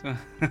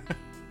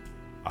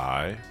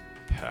 I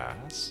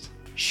passed.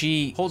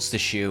 She holds the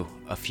shoe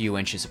a few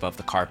inches above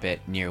the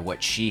carpet near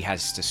what she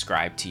has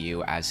described to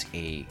you as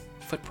a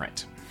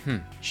footprint.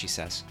 She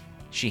says.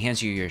 She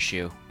hands you your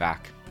shoe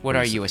back. What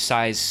are you, a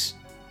size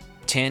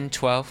 10,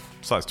 12?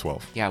 Size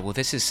 12. Yeah, well,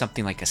 this is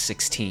something like a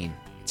 16.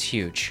 It's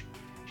huge.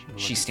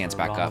 She stands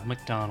back up.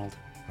 McDonald.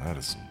 That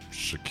is some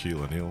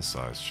Shaquille O'Neal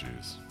size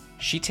shoes.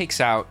 She takes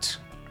out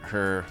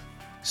her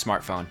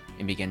smartphone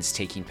and begins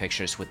taking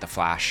pictures with the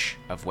flash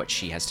of what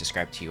she has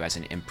described to you as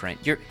an imprint.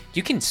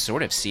 You can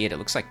sort of see it. It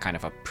looks like kind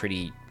of a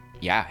pretty,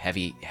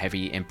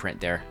 heavy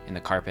imprint there in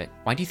the carpet.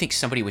 Why do you think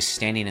somebody was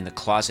standing in the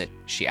closet?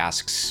 She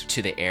asks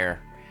to the air.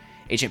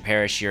 Agent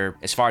Parrish, you're,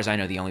 as far as I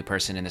know, the only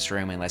person in this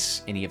room,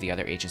 unless any of the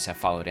other agents have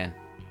followed in.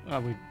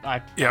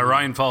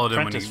 Ryan followed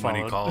him when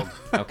he called.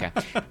 Okay.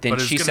 Then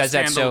but she says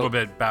stand that a little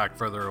bit back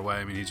further away.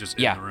 I mean, he's just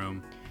in the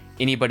room.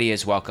 Anybody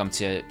is welcome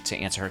to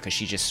answer her because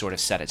she just sort of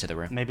said it to the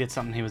room. Maybe it's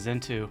something he was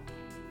into.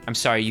 I'm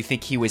sorry, you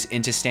think he was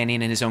into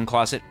standing in his own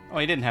closet? Oh,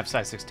 he didn't have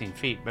size 16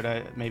 feet,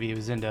 but maybe he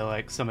was into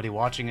like somebody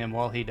watching him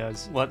while he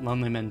does what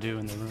lonely men do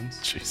in the rooms.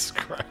 Jesus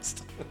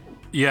Christ.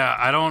 Yeah,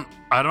 I don't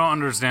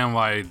understand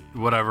why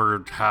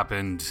whatever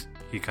happened,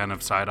 he kind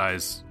of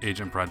side-eyes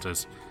Agent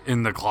Prentice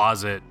in the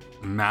closet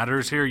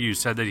matters here. You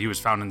said that he was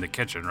found in the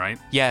kitchen, right?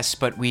 Yes,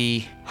 but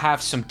we have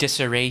some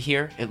disarray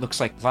here. It looks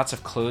like lots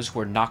of clothes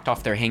were knocked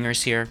off their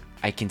hangers here.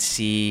 I can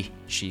see,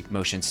 she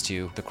motions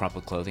to the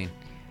crumpled clothing.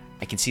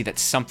 I can see that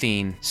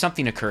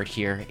something occurred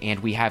here, and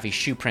we have a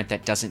shoe print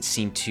that doesn't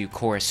seem to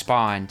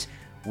correspond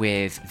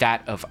with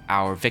that of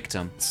our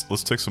victim.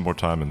 Let's take some more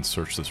time and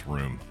search this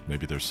room.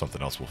 Maybe there's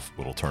something else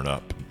will turn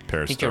up.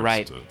 Paris, I think you're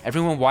right.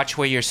 Everyone watch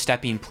where you're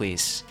stepping,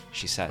 please,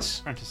 she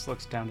says. Prentice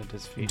looks down at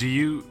his feet.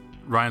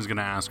 Ryan's going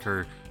to ask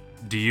her,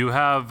 do you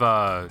have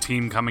a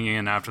team coming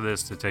in after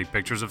this to take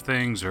pictures of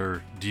things,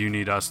 or do you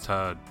need us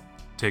to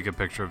take a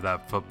picture of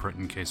that footprint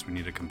in case we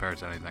need to compare it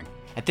to anything?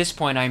 At this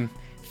point, I'm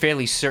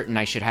fairly certain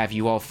I should have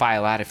you all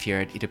file out of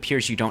here. It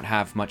appears you don't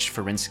have much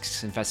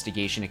forensics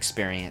investigation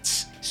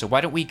experience. So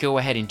why don't we go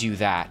ahead and do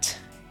that?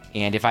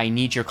 And if I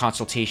need your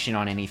consultation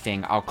on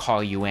anything, I'll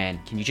call you in.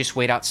 Can you just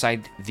wait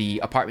outside the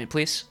apartment,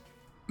 please?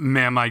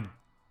 Ma'am, I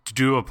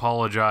do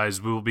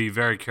apologize. We will be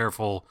very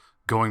careful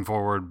going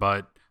forward,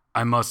 but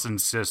I must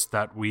insist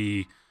that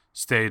we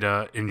stay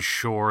to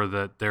ensure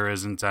that there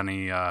isn't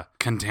any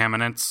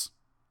contaminants.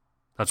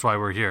 That's why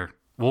we're here.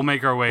 We'll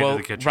make our way to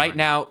the kitchen. Right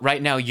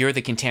now, you're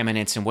the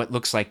contaminants in what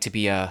looks like to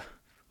be a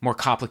more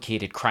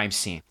complicated crime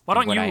scene. Why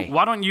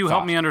don't you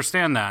help me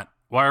understand that?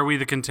 Why are we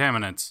the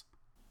contaminants?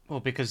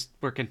 Well, because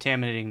we're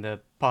contaminating the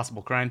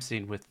possible crime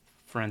scene with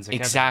forensic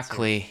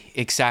evidence.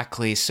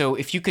 Exactly. So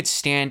if you could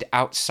stand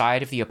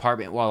outside of the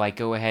apartment while I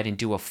go ahead and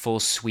do a full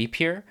sweep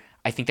here,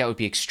 I think that would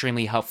be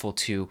extremely helpful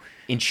to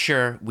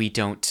ensure we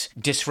don't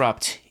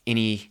disrupt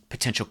any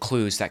potential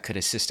clues that could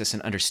assist us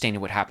in understanding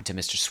what happened to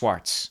Mr.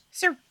 Swartz.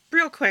 So,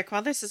 real quick,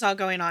 while this is all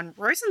going on,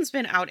 Rosen's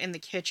been out in the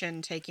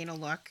kitchen taking a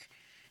look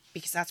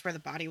because that's where the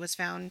body was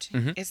found.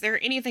 Mm-hmm. Is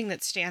there anything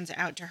that stands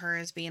out to her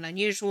as being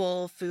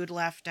unusual? Food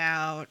left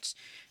out,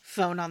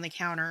 phone on the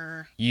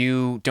counter?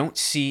 You don't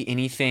see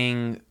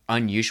anything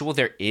unusual.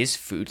 There is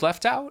food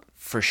left out,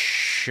 for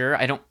sure.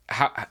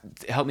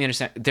 Help me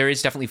understand. There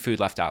is definitely food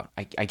left out.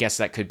 I guess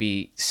that could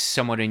be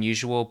somewhat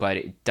unusual, but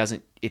it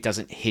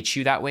doesn't hit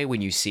you that way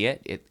when you see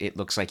it. It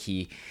looks like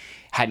he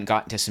hadn't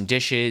gotten to some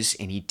dishes,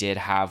 and he did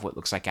have what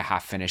looks like a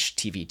half-finished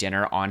TV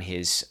dinner on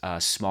his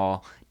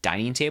small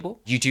dining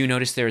table. You do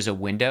notice there is a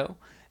window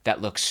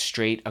that looks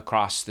straight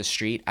across the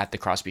street at the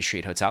Crosby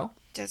Street Hotel.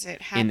 Does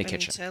it In the happen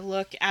kitchen. to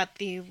look at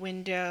the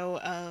window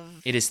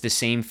of... It is the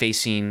same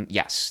facing,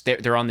 yes.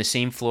 They're on the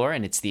same floor,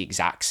 and it's the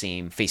exact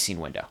same facing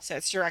window. So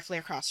it's directly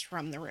across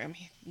from the room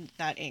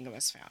that Inga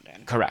was found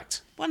in.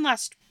 Correct. One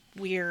last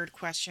weird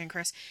question,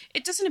 Chris.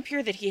 It doesn't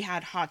appear that he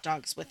had hot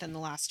dogs within the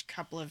last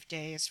couple of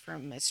days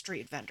from a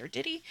street vendor,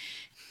 did he?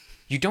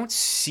 You don't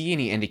see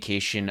any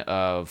indication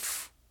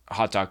of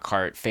hot dog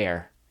cart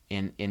fare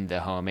in the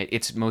home.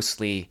 It's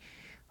mostly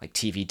like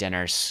TV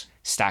dinners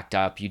stacked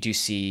up. You do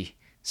see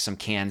some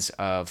cans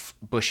of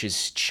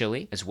Bush's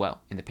chili as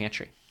well in the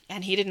pantry.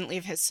 And he didn't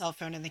leave his cell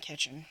phone in the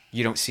kitchen.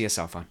 You don't see a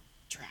cell phone.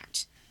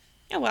 Drat.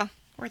 Oh well,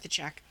 worth a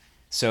check.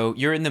 So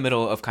you're in the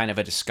middle of kind of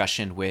a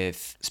discussion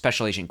with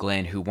Special Agent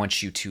Glenn, who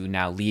wants you to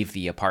now leave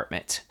the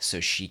apartment so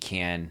she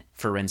can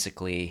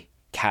forensically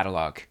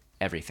catalog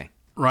everything.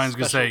 Ryan's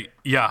going to say,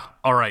 yeah,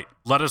 all right.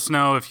 Let us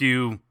know if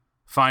you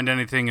find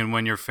anything and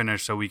when you're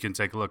finished so we can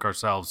take a look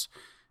ourselves.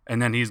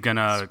 And then he's going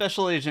to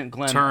Special Agent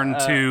Glenn turn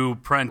to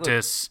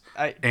Prentice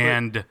look,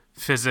 and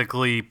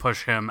physically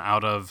push him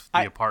out of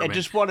the apartment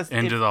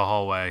into the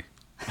hallway.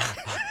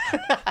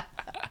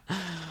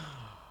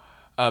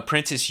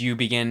 Prentice, you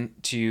begin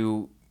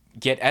to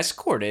get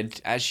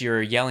escorted as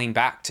you're yelling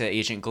back to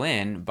Agent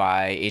Glenn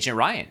by Agent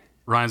Ryan.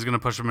 Ryan's going to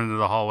push him into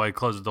the hallway,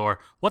 close the door.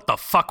 What the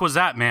fuck was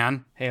that,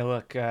 man? Hey,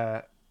 look,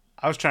 I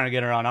was trying to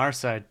get her on our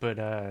side,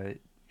 but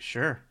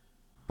sure.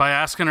 By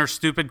asking her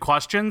stupid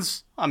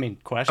questions? I mean,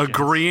 questions.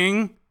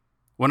 Agreeing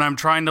when I'm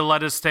trying to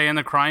let us stay in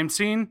the crime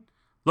scene?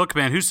 Look,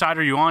 man, whose side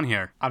are you on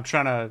here? I'm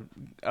trying to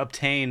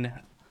obtain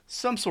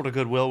some sort of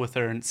goodwill with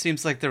her, and it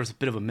seems like there was a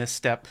bit of a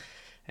misstep.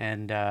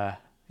 And,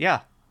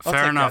 yeah.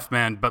 Fair enough,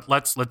 man, but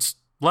let's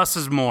less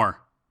is more.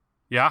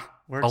 Yeah?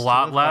 Words a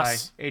lot to live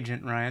less. by,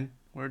 Agent Ryan.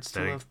 Words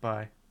Steady. to live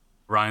by.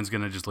 Ryan's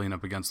going to just lean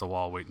up against the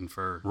wall waiting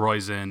for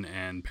Roizen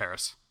and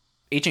Paris.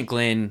 Agent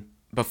Glenn,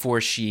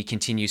 before she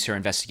continues her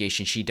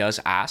investigation, she does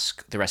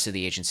ask the rest of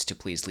the agents to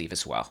please leave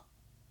as well.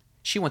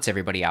 She wants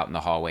everybody out in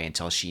the hallway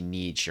until she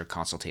needs your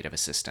consultative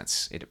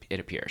assistance, it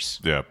appears.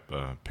 Yeah,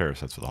 Paris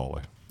heads for the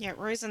hallway. Yeah,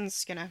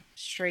 Roizen's gonna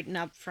straighten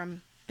up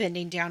from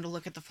bending down to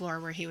look at the floor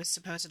where he was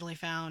supposedly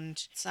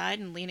found side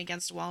and lean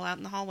against a wall out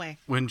in the hallway.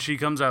 When she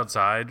comes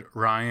outside,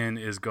 Ryan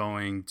is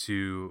going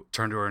to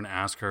turn to her and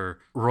ask her,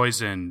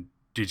 Roizen,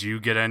 did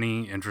you get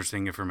any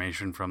interesting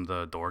information from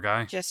the door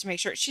guy? Just to make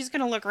sure. She's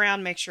going to look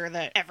around, make sure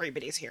that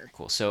everybody's here.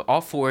 Cool. So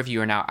all four of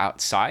you are now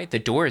outside. The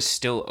door is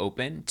still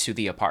open to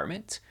the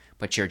apartment,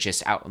 but you're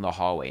just out in the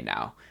hallway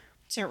now.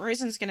 So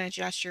Roizen's going to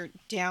gesture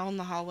down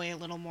the hallway a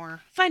little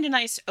more. Find a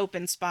nice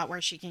open spot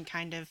where she can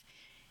kind of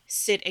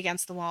sit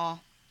against the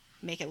wall,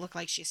 make it look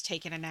like she's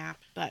taking a nap,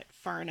 but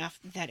far enough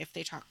that if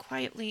they talk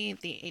quietly,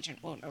 the agent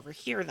won't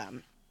overhear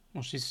them.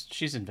 Well,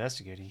 she's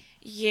investigating.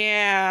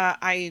 Yeah,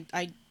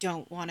 I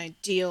don't want to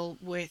deal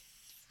with...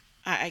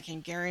 I can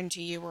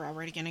guarantee you we're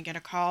already going to get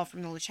a call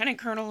from the lieutenant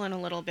colonel in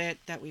a little bit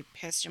that we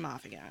pissed him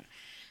off again.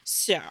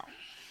 So,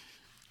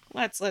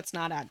 let's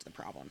not add to the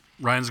problem.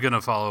 Ryan's going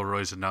to follow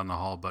Roizen down the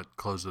hall, but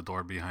close the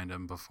door behind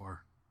him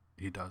before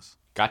he does.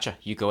 Gotcha.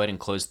 You go ahead and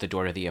close the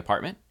door to the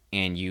apartment,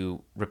 and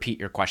you repeat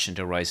your question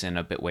to Roizen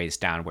a bit ways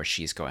down where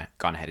she's gone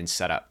ahead and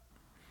set up.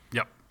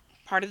 Yep.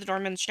 Part of the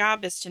doorman's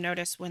job is to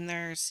notice when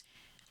there's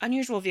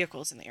unusual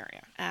vehicles in the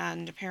area.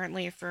 And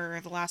apparently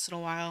for the last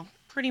little while,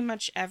 pretty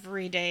much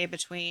every day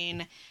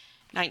between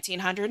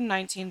 1900 and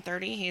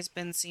 1930, he's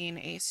been seeing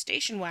a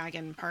station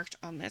wagon parked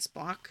on this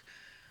block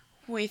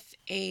with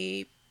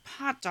a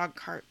hot dog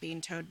cart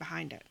being towed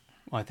behind it.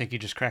 Well, I think you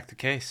just cracked the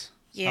case.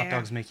 Yeah. Hot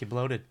dogs make you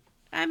bloated.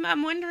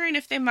 I'm wondering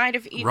if they might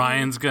have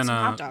eaten some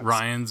hot dogs.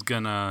 Ryan's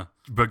gonna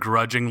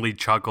begrudgingly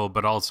chuckle,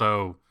 but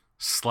also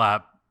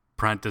slap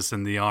Prentice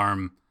in the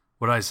arm.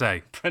 What'd I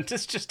say?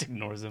 Prentice just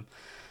ignores him.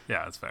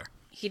 Yeah, that's fair.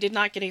 He did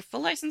not get a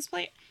full license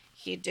plate.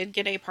 He did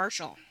get a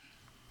partial.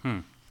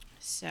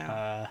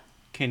 So,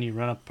 can you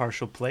run a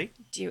partial plate?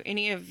 do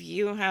any of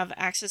you have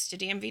access to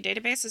DMV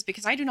databases?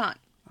 Because I do not.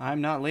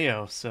 I'm not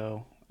Leo,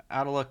 so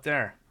out of luck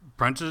there.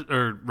 Ryan's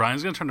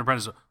gonna turn to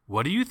Prentice.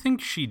 What do you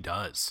think she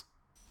does?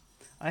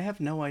 I have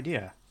no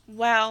idea.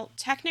 Well,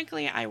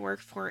 technically, I work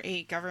for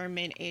a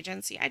government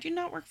agency. I do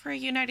not work for a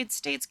United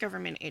States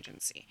government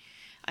agency.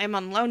 I am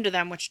on loan to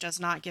them, which does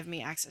not give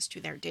me access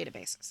to their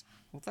databases.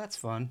 Well, that's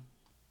fun.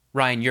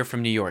 Ryan, you're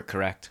from New York,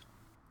 correct?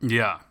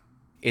 Yeah.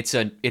 It's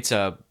a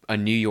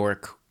New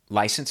York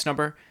license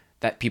number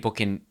that people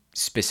can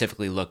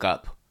specifically look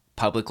up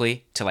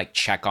publicly to like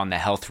check on the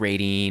health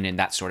rating and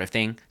that sort of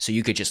thing. So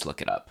you could just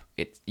look it up.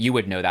 You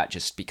would know that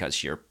just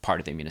because you're part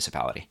of the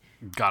municipality.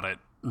 Got it.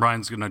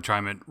 Ryan's gonna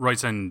chime in.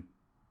 Roizen,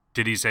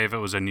 did he say if it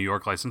was a New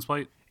York license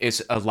plate?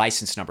 It's a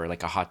license number,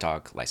 like a hot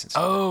dog license.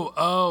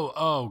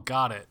 Oh,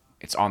 got it.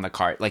 It's on the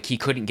cart. Like he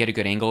couldn't get a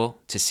good angle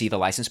to see the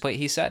license plate,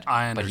 he said.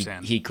 I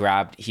understand. But he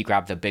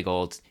grabbed the big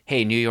old,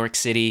 hey, New York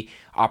City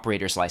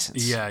operator's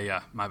license.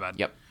 Yeah, my bad.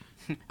 Yep.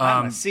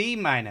 I'm a C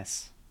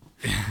minus.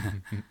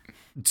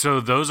 So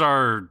those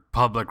are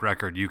public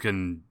record. You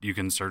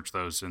can search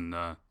those in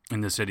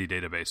the city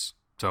database.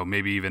 So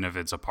maybe even if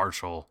it's a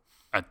partial,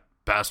 at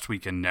best we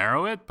can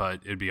narrow it,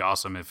 but it'd be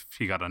awesome if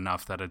he got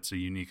enough that it's a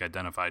unique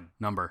identified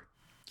number.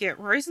 Yeah,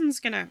 Roizen's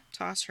gonna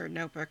toss her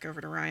notebook over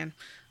to Ryan.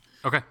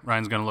 Okay,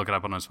 Ryan's going to look it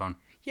up on his phone.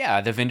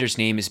 Yeah, the vendor's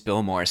name is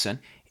Bill Morrison,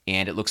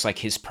 and it looks like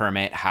his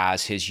permit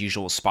has his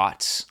usual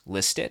spots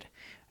listed.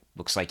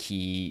 Looks like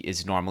he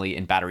is normally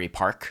in Battery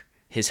Park.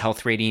 His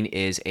health rating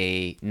is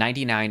a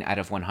 99 out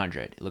of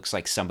 100. It looks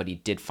like somebody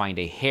did find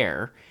a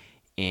hair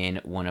in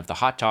one of the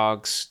hot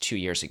dogs 2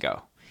 years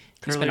ago.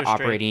 He's Curly been or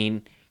straight?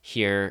 operating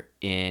here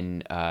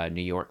in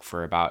New York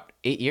for about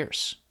 8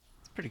 years.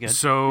 It's pretty good.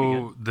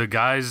 So the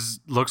guys,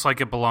 looks like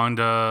it belonged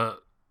to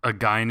a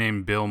guy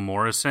named Bill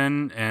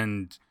Morrison,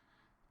 and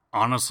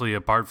honestly,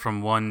 apart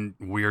from one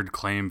weird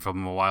claim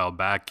from a while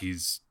back,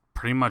 he's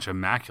pretty much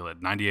immaculate.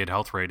 98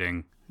 health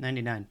rating.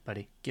 99,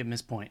 buddy. Give him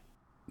his point.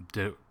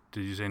 Did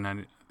you say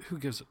 90? Who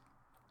gives it?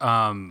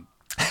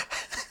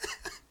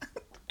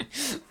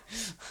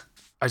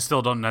 I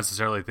still don't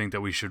necessarily think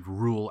that we should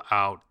rule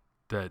out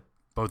that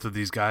both of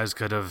these guys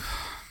could have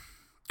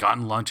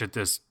gotten lunch at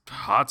this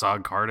hot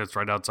dog cart. It's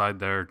right outside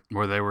there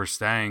where they were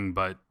staying,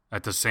 but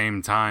at the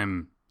same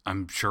time,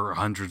 I'm sure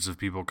hundreds of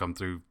people come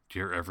through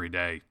here every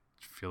day.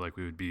 I feel like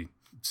we would be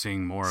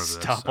seeing more of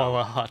this. Stop all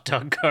the hot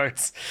dog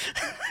carts.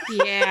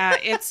 Yeah,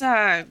 it's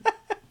a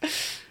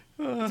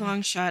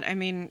long shot. I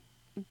mean,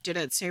 did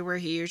it say where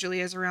he usually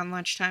is around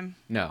lunchtime?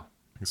 No.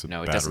 It's a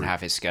No, it doesn't Battery-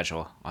 have his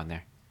schedule on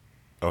there.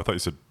 Oh, I thought you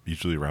said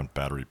usually around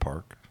Battery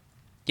Park.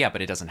 Yeah,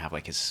 but it doesn't have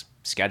like his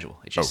schedule.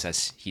 It just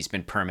says he's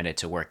been permitted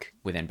to work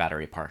within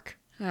Battery Park.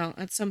 Well,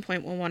 at some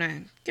point we'll want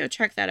to go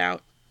check that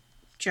out,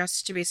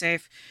 just to be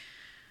safe.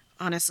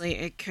 Honestly,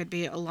 it could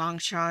be a long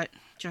shot,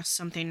 just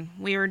something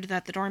weird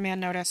that the doorman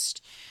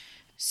noticed.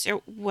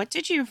 So, what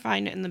did you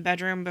find in the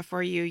bedroom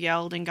before you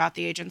yelled and got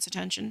the agent's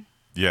attention?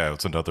 Yeah,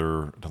 it's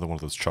another one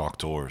of those chalk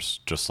doors,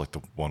 just like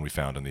the one we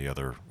found in the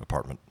other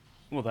apartment.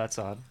 Well, that's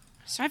odd.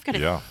 So I've got a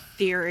Yeah.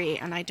 theory,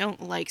 and I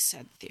don't like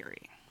said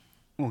theory.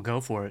 Well,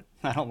 go for it.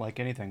 I don't like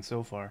anything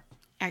so far.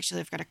 Actually,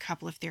 I've got a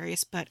couple of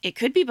theories, but it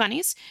could be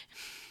bunnies.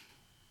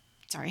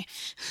 Sorry.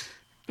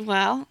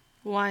 Well,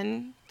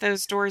 one,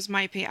 those doors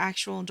might be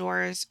actual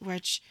doors,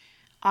 which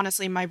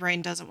honestly my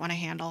brain doesn't want to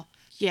handle.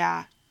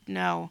 Yeah,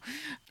 no.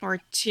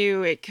 Or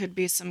two, it could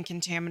be some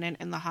contaminant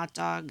in the hot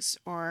dogs,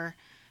 or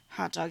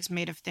hot dogs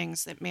made of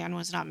things that man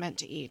was not meant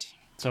to eat.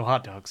 So,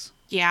 hot dogs.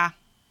 Yeah.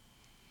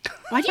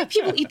 Why do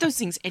people eat those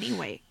things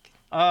anyway?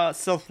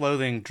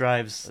 Self-loathing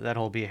drives that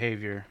whole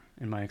behavior,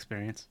 in my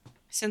experience.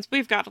 Since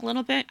we've got a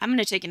little bit, I'm going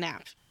to take a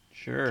nap.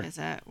 Sure. Because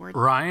we're...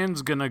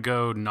 Ryan's going to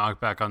go knock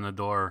back on the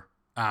door,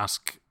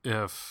 ask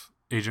if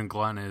Agent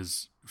Glenn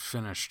is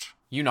finished.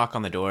 You knock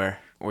on the door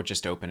or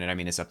just open it. I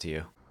mean, it's up to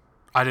you.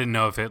 I didn't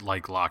know if it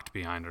like locked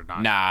behind or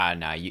not.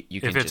 Nah. You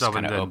If can it's just kind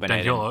open, of then- open then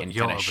it he'll and open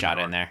kind the of shout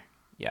door. in there.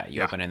 Yeah, you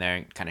Yeah. open in there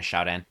and kind of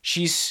shout in.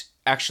 She's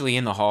actually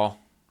in the hall.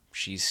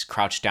 She's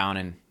crouched down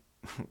and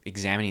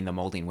examining the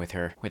molding with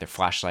her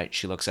flashlight.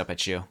 She looks up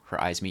at you.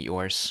 Her eyes meet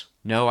yours.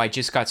 No, I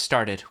just got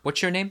started.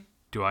 What's your name?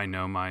 Do I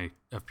know my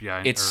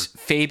FBI? It's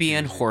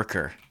Fabian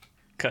Horker.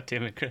 God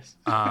damn it, Chris.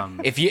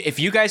 If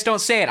you guys don't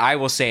say it, I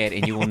will say it,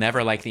 and you will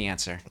never like the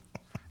answer.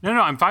 No,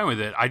 I'm fine with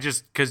it. I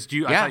just because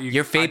you. I Yeah, thought you,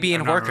 you're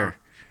Fabian no. Horker.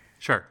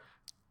 Sure,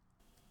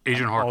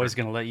 Agent Horker. Always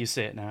going to let you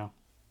say it now.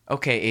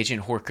 Okay,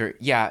 Agent Horker.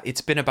 Yeah,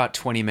 it's been about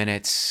 20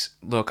 minutes.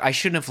 Look, I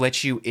shouldn't have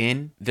let you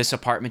in this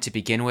apartment to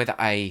begin with.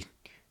 I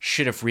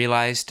should have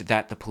realized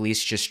that the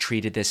police just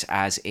treated this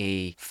as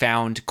a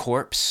found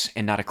corpse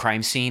and not a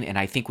crime scene, and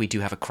I think we do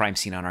have a crime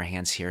scene on our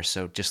hands here,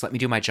 so just let me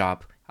do my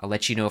job. I'll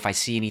let you know if I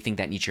see anything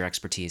that needs your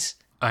expertise.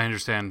 I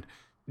understand.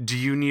 Do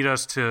you need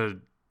us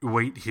to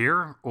wait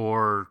here,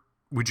 or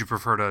would you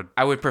prefer to?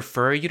 I would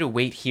prefer you to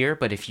wait here,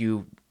 but if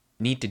you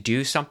need to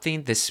do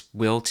something, this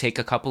will take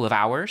a couple of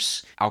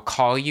hours. I'll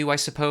call you, I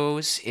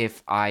suppose,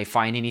 if I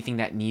find anything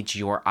that needs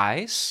your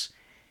eyes.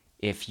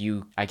 If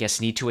you, I guess,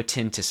 need to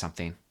attend to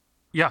something.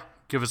 Yeah,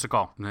 give us a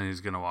call. And then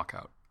he's gonna walk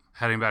out,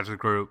 heading back to the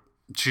group.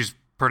 She's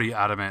pretty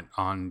adamant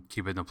on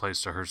keeping the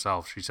place to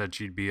herself. She said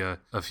she'd be a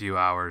few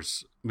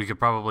hours. We could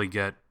probably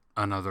get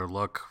another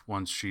look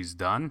once she's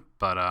done,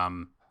 but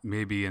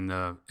maybe in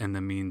the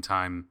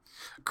meantime.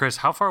 Chris,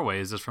 how far away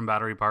is this from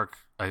Battery Park?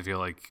 I feel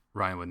like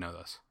Ryan would know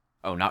this.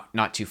 Oh,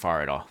 not too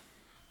far at all.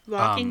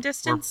 Walking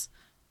distance?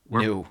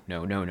 No,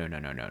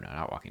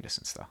 not walking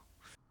distance though.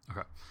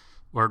 Okay.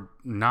 We're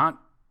not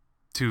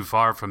too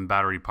far from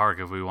Battery Park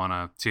if we want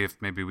to see if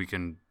maybe we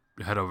can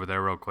head over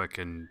there real quick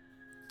and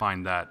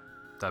find that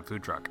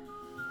food truck.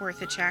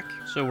 Worth a check.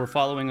 So we're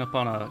following up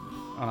on a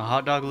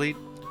hot dog lead?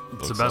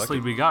 It's the best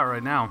lead we got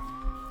right now.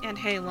 And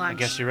hey, lunch. I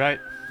guess you're right.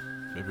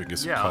 Maybe we can get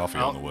some Yeah, coffee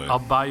I'll, on the way. I'll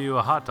buy you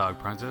a hot dog,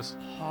 Princess.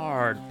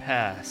 Hard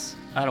pass.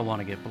 I don't want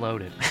to get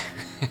bloated.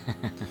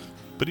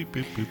 Boop,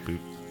 boop, boop, boop.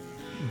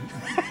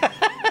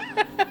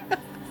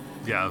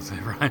 Yeah, I'll say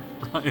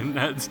Ryan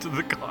heads to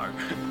the car.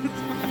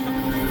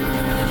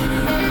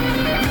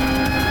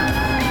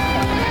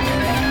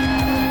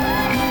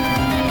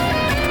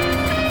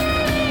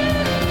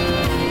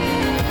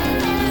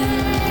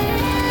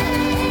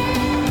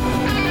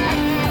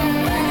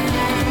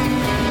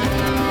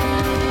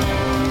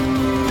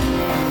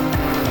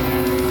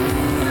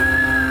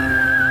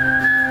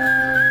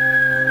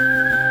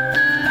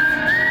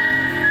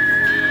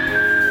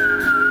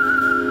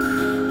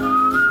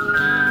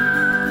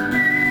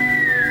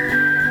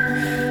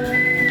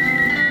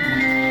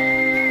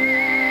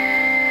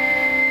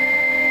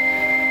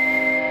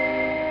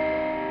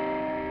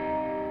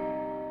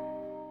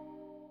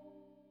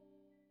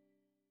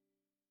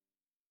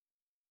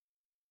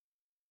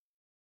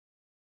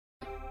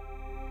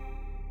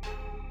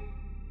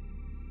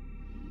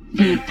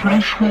 The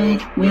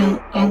threshold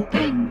will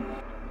open.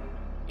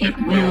 It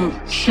will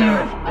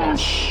serve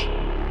us.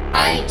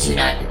 I do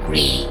not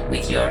agree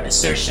with your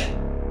assertion.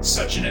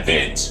 Such an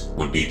event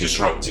would be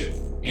disruptive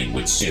And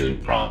would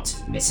soon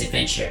prompt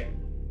misadventure.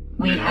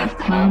 We have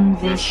come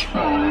this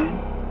far,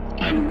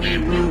 and we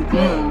will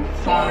go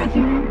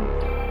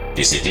farther.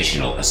 This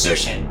additional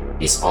assertion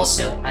is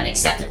also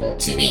unacceptable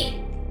to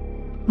me.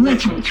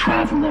 Little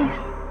traveler,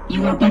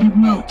 you are but a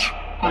note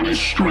on a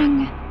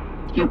string.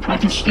 Your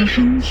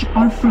protestations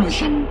are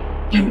frozen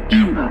in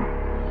amber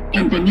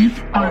and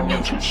beneath our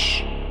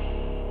notice.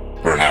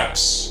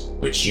 Perhaps,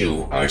 but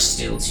you are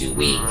still too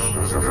weak.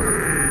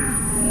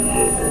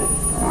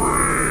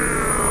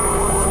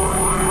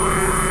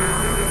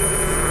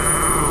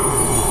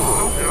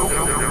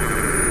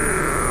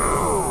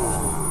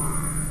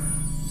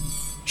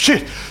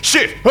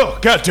 Shit! Oh,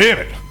 god damn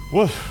it!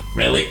 What?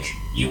 Relic,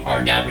 you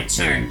are now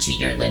returned to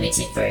your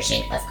limited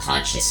version of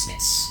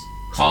consciousness.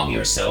 Calm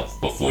yourself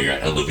before your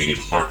elevated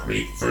heart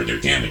rate further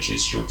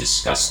damages your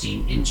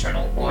disgusting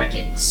internal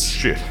organs.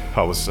 Shit,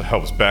 I was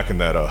back in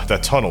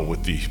that tunnel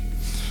with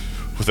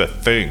that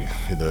thing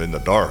in the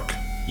dark.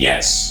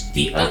 Yes,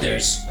 the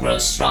others grow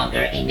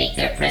stronger and make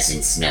their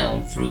presence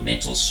known through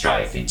mental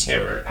strife and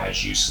terror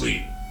as you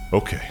sleep.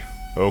 Okay.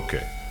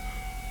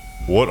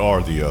 What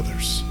are the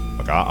others?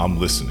 I'm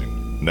listening.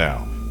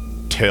 Now,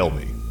 tell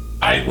me.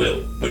 I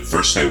will, but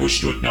first I wish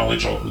to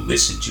acknowledge all who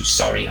listen to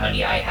Sorry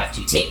Honey, I Have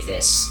to Take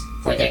This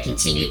for their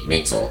continued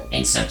mental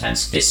and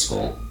sometimes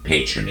fiscal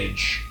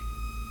patronage.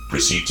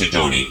 Proceed to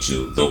donate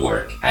to the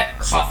work at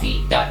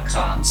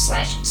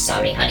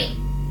coffee.com/sorryhoney.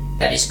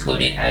 That is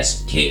coded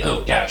as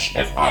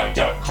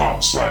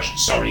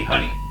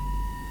ko-fi.com/sorryhoney.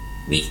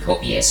 Leave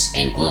copious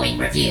and glowing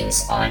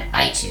reviews on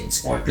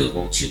iTunes or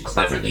Google to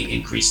cleverly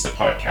increase the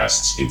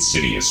podcast's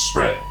insidious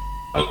spread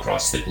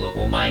across the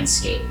global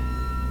mindscape.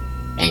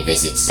 And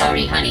visit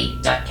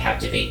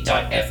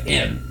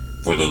sorryhoney.captivate.fm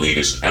for the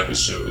latest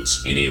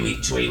episodes in a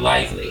link to a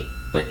lively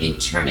but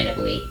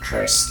interminably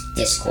cursed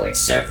Discord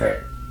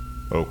server.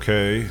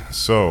 Okay,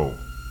 so,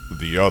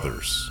 the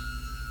others.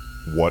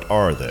 What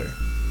are they?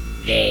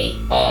 They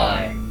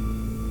are...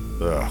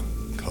 Ugh,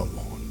 come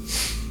on.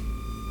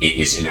 It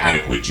is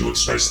inadequate to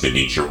express the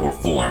nature or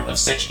form of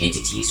such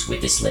entities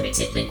with this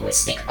limited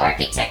linguistic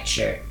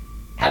architecture.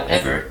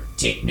 However,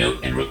 take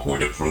note and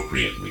record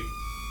appropriately.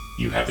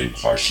 You have been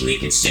partially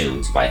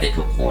consumed by the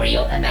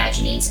corporeal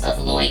imaginings of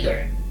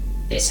Loiger.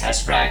 This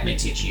has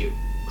fragmented you,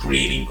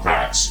 creating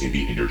cracks in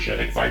the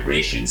energetic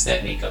vibrations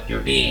that make up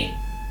your being,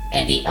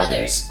 and the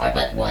others are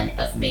but one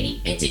of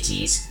many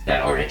entities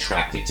that are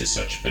attracted to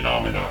such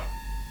phenomena.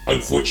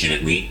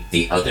 Unfortunately,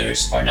 the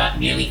others are not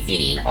merely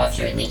feeding off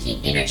your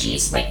linking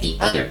energies like the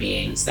other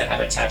beings that have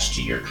attached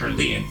to your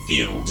Curlian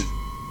field,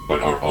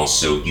 but are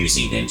also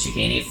using them to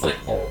gain a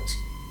foothold,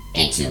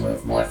 and to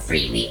move more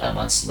freely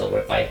amongst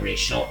lower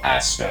vibrational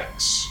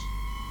aspects.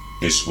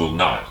 This will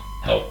not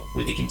help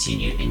with the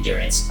continued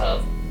endurance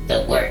of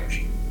the work.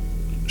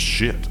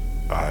 Shit.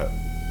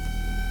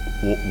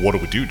 What do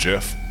we do,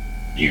 Jeff?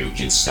 You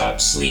can stop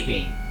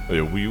sleeping.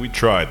 Yeah, we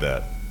tried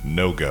that.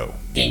 No go.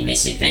 Then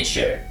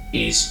misadventure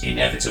is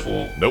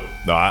inevitable. Nope.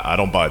 No, I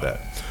don't buy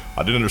that.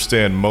 I didn't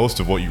understand most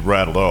of what you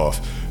rattled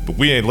off, but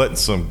we ain't letting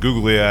some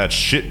googly-eyed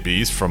shit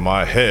beast from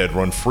my head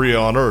run free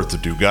on Earth to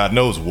do God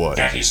knows what.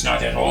 That is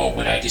not at all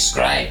what I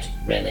described,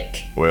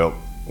 Relic. Well,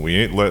 we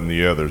ain't letting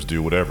the others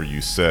do whatever you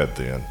said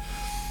then.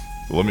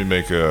 Let me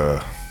make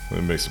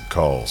some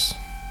calls.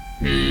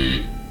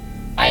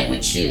 I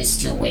would choose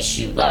to wish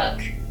you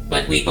luck,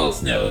 but we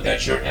both know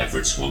that your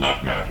efforts will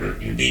not matter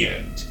in the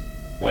end.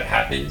 What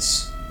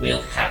happens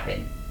will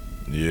happen.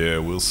 Yeah,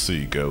 we'll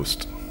see,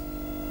 Ghost.